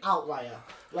Dolphin Outlier.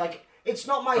 Like, it's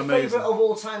not my favourite of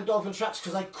all time Dolphin tracks,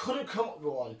 because I couldn't come up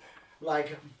with one.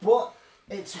 Like, but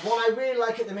it's one I really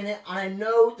like at the minute, and I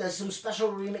know there's some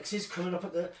special remixes coming up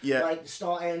at the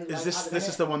start end. Is this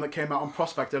is the one that came out on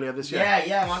Prospect earlier this year?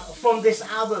 Yeah, man. From this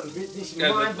album, this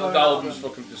mind-blowing the album's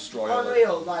fucking destroyed.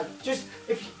 Unreal.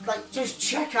 Just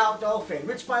check out Dolphin,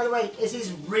 which, by the way, is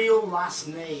his real last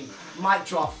name. Mic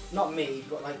drop, not me,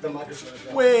 but like the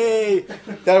microphone. Way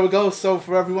there we go. So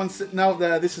for everyone sitting out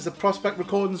there, this is a Prospect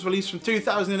Recordings release from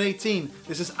 2018.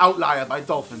 This is Outlier by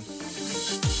Dolphin.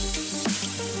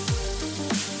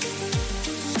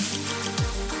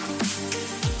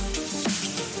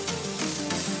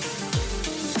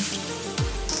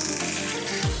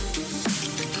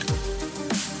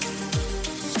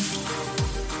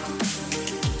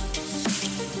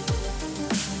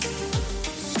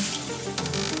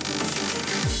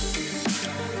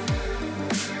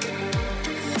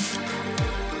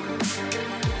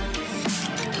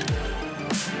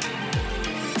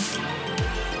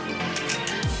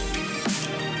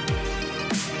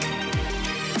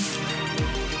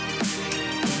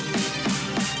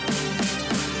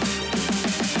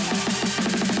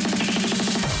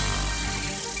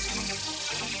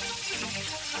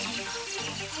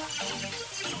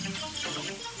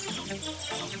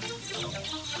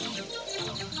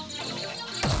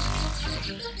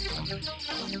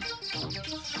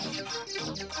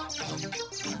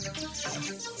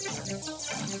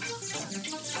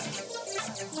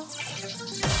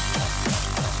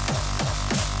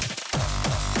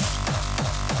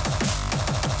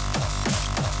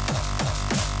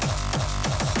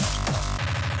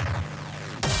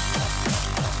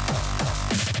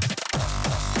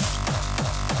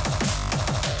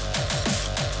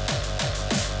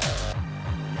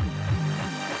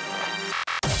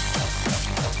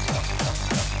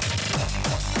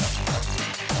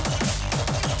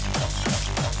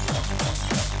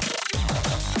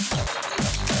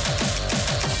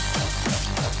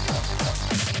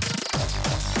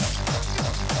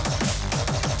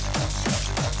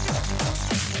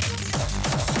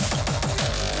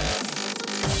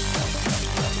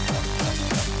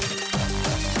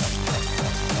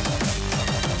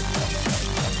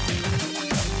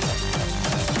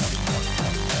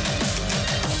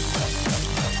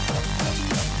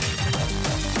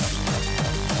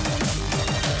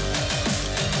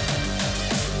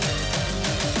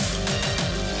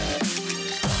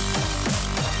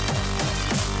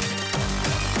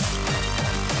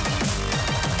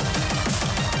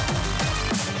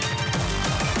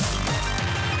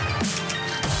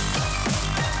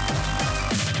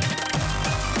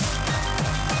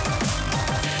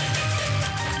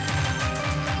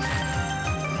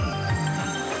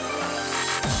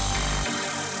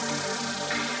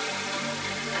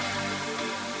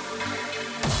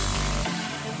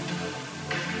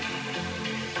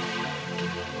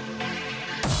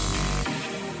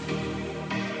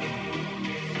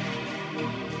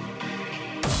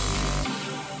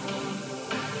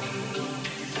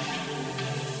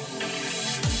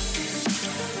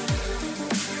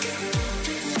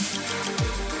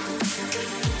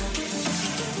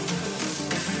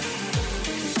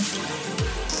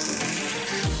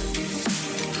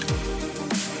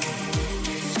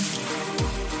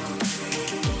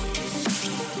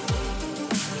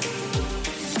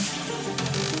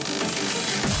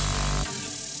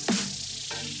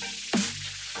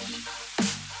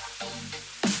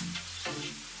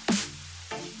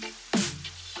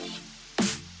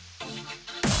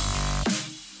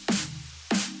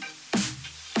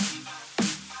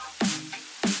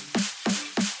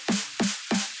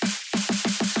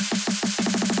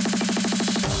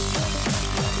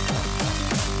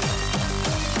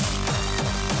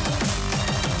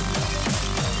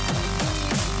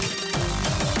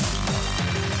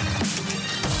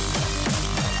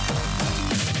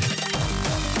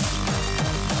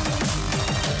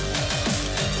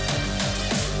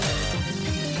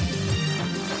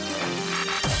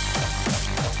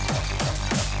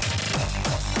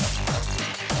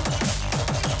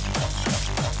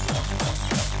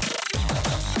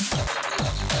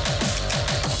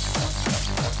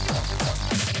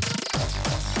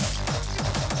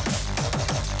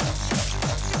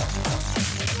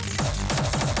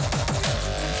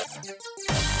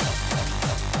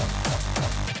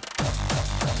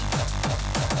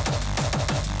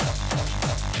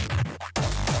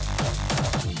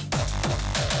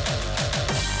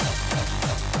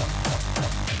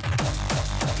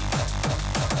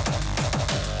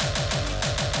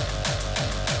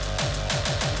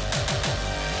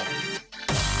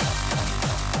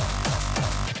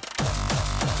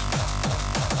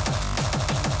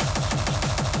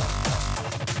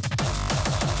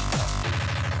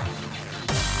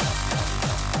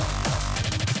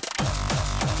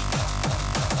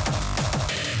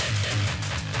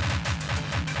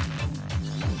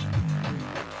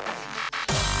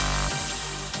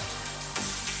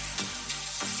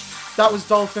 That was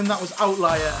Dolphin, that was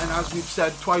Outlier, and as we've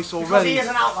said twice Because already... he is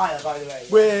an outlier, by the way.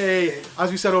 Way! As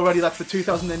we said already, that's the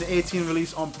 2018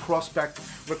 release on Prospect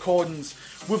Recordings.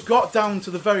 We've got down to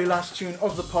the very last tune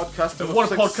of the podcast. And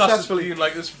what a podcast has been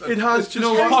like this. It has, do you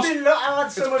know It's what? been, I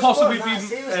had so much possibly fun, man, been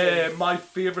seriously. my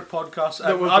favourite podcast.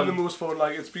 That we've I've done. the most fun.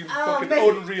 Like, it's been Oh, fucking mate.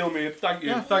 unreal, mate. Thank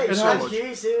you. Thank you it so has. much. Thank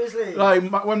you, seriously.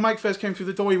 Like, when Mike first came through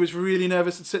the door, he was really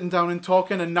nervous at sitting down and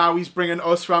talking, and now he's bringing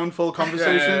us round full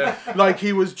conversation. Yeah. Like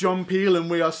he was John Peel and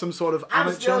we are some sort of I'm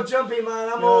amateur. still jumpy,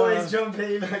 man. I'm always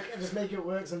jumpy. Like, I just make it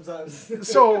work sometimes.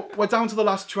 So, we're down to the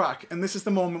last track, and this is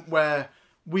the moment where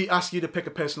we ask you to pick a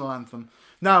personal anthem.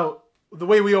 Now, the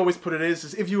way we always put it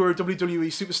is if you were a WWE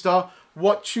superstar,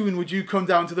 what tune would you come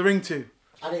down to the ring to?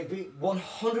 And it'd be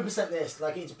 100% this.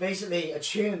 Like, it's basically a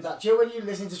tune that, do you know when you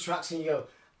listen to tracks and you go,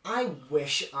 I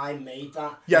wish I made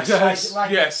that? Yes.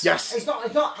 Yes. Yes. It's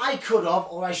not I could have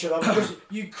or I should have, because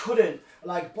you couldn't.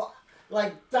 Like, but,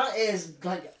 like, that is,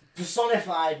 like,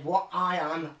 personified what I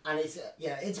am, and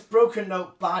it's Broken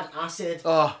Note, Bad Acid.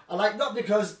 Oh. And, like, not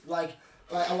because, like,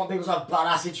 I want people to have bad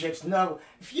acid trips. No,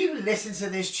 if you listen to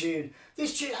this tune, I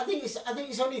think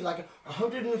it's only like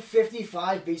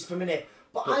 155 beats per minute.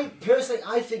 But I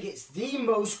think it's the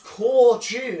most core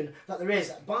tune that there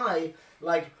is by,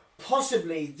 like,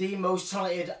 possibly the most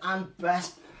talented and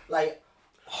best, like,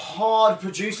 hard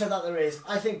producer that there is.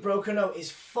 I think Broken Note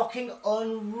is fucking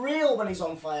unreal when he's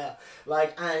on fire.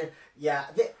 Like, and yeah,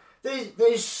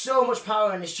 there's so much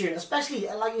power in this tune, especially,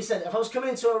 like you said, if I was coming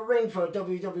into a ring for a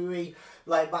WWE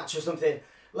like match or something,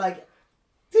 like,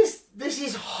 this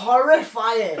is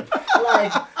horrifying.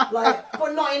 like,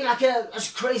 but not in like a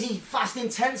crazy, fast,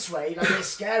 intense way, like it's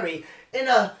scary. In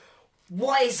a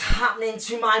what is happening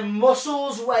to my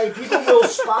muscles way. People will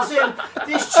spasm.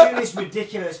 This tune is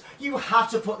ridiculous. You have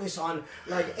to put this on.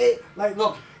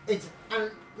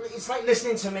 It's like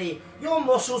listening to me. Your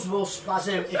muscles will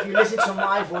spasm if you listen to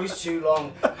my voice too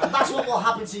long. And that's what will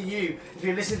happen to you if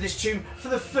you listen to this tune for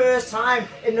the first time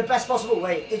in the best possible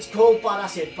way. It's called Bad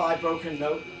Acid by Broken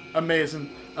Note.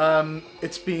 Amazing.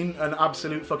 It's been an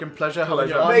absolute fucking pleasure having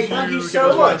you on. Mate, thank you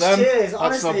so much. Cheers,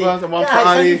 honestly.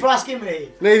 Thank you for asking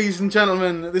me. Ladies and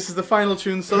gentlemen, this is the final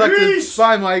tune selected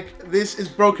by Mike. This is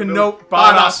Broken Note,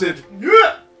 Bad Acid.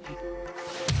 Yeah!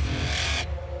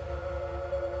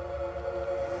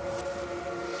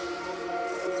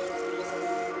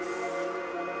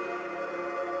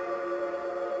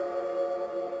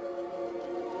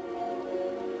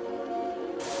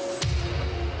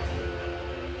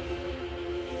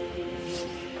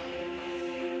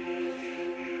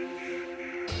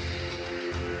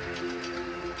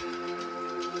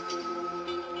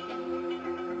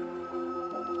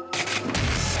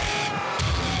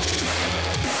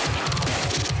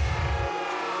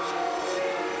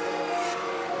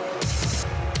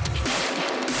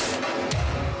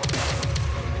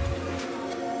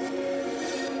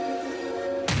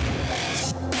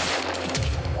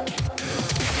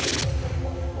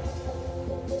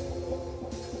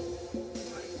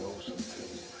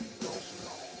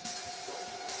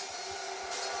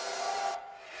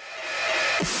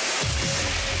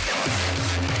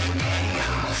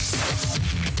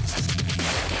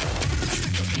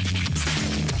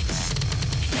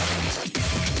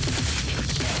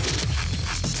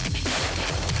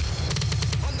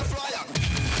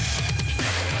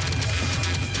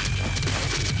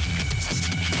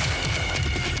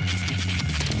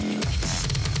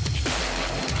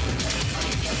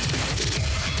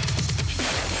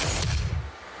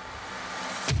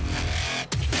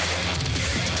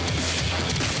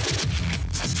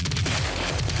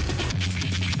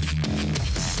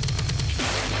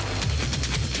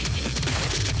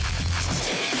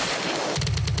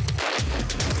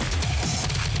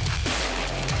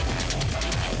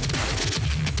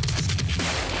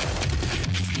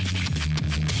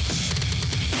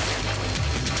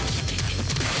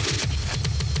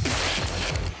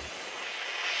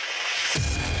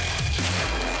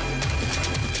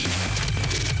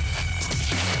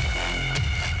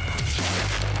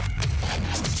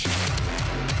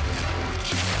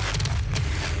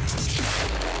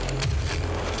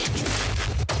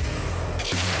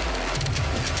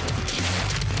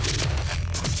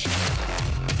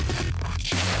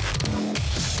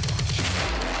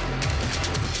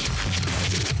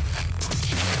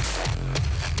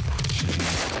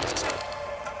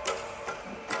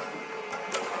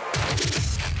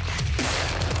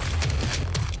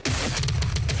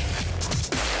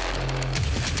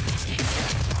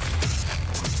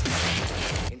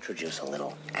 Introduce a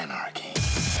little anarchy.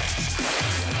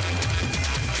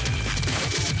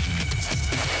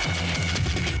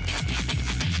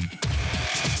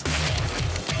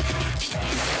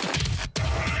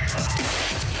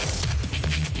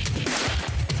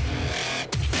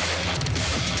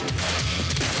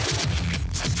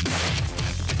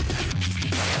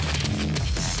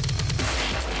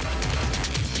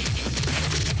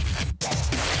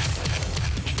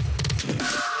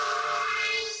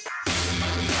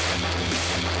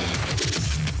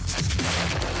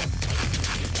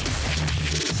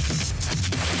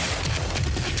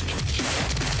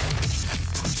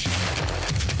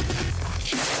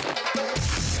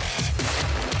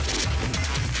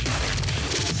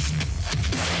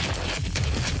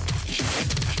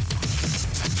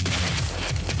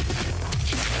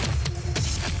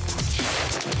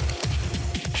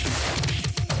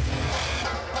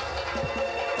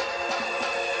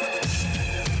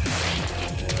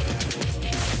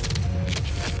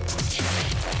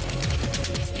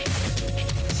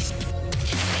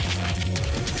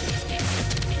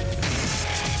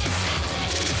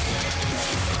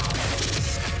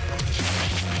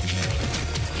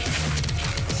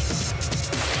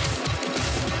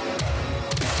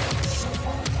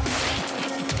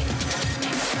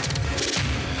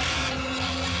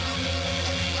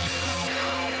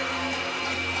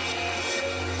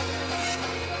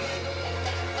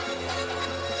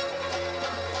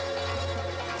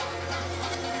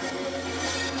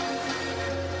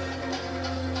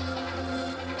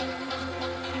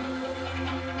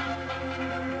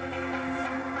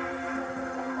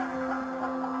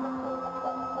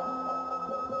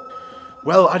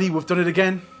 Well, Addy, we've done it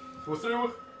again. We're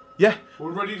through. Yeah.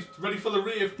 We're ready for the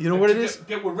rave. You know what it is?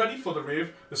 We're ready for the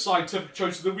rave. The scientific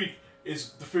choice of the week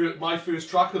is my first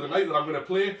track of the night that I'm going to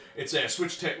play. It's a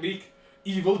Switch Technique,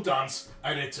 Evil Dance,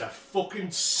 and it's a fucking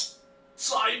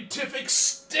scientific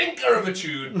stinker of a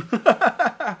tune.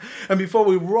 And before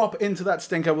we wrap into that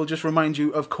stinker, we'll just remind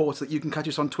you, of course, that you can catch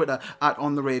us on Twitter at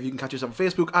On The Rave. You can catch us on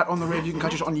Facebook at On The Rave. You can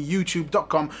catch us on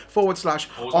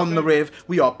youtube.com/On The Rave.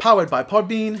 We are powered by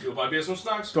Podbean. Fueled by Basement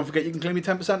Stacks. Don't forget you can claim your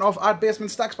 10% off at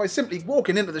Basement Stacks by simply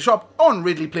walking into the shop on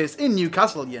Ridley Place in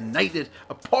Newcastle United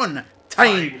upon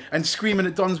time and screaming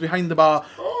at Dons behind the bar,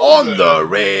 On The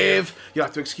Rave. You'll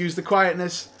have to excuse the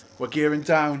quietness. We're gearing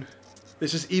down.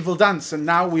 This is Evil Dance, and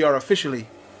now we are officially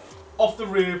off the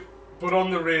rave, but on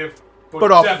the rave,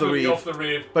 but off the definitely rave, off the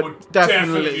rave, but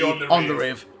definitely on the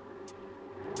rave.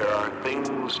 There are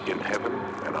things in heaven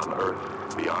and on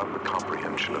earth beyond the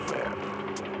comprehension of man.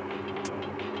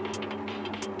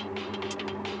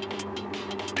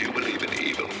 Do you believe in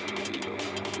evil?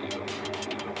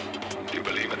 Do you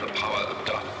believe in the power of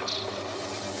darkness?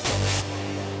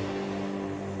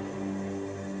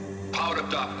 The power of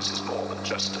darkness is more than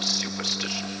just a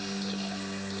superstition.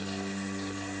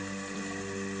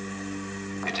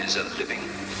 It is a living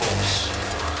force.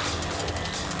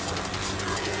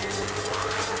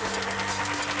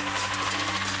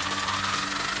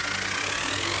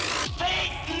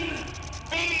 Satan,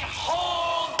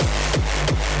 behold!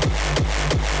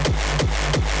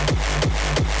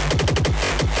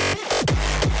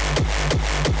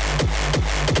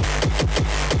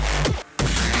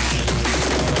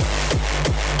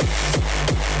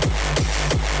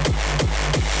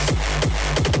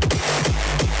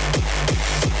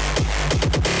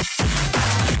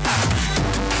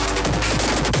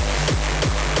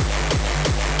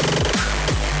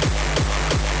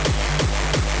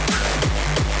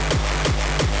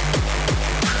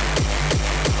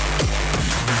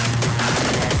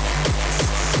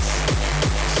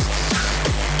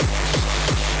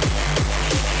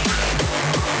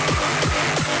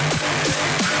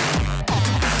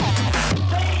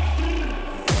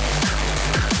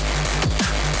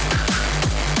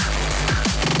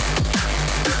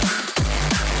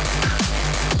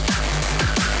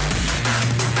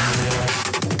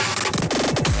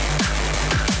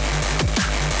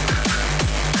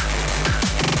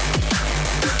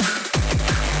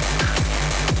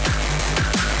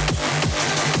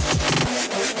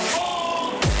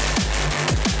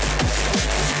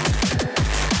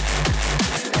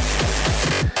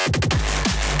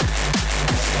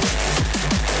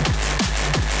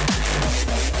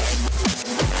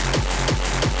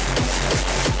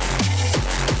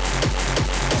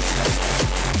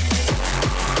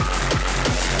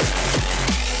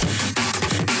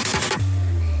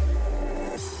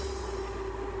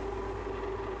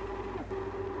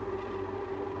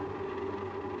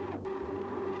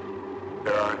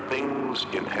 There are things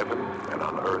in heaven and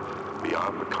on earth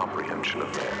beyond the comprehension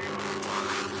of man.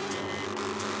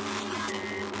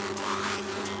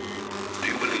 Do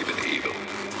you believe in evil?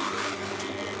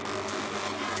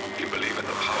 Do you believe in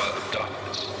the power of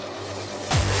darkness?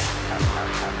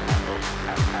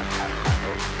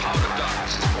 The power of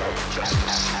darkness is more than just a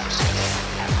superstition.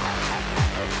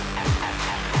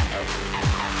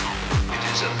 It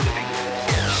is a living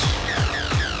force.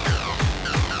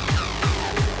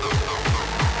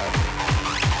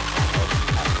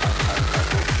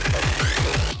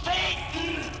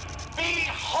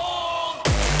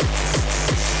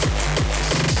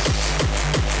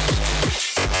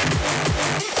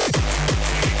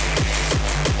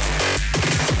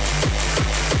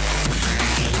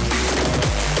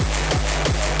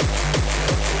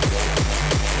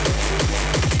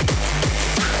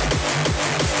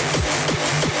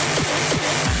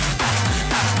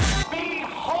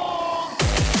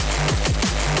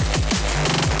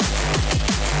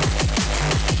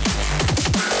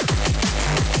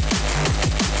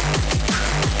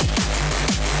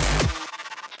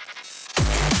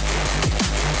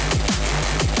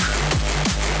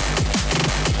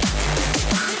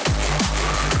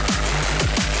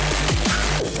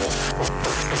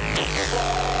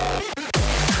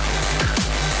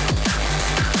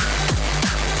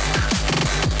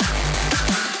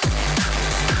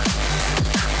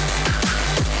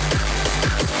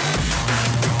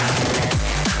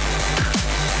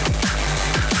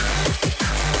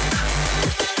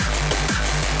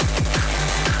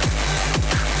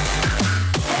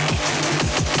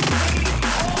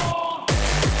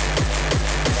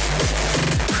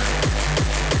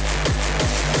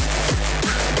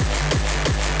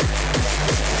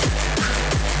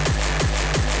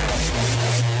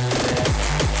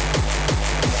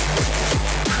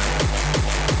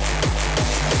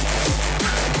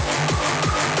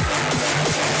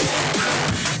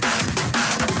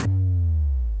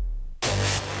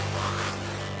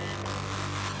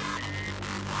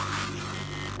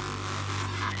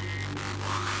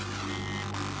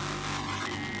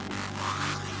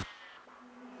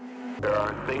 There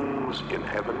are things in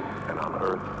heaven and on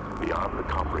earth beyond the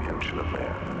comprehension of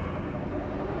man.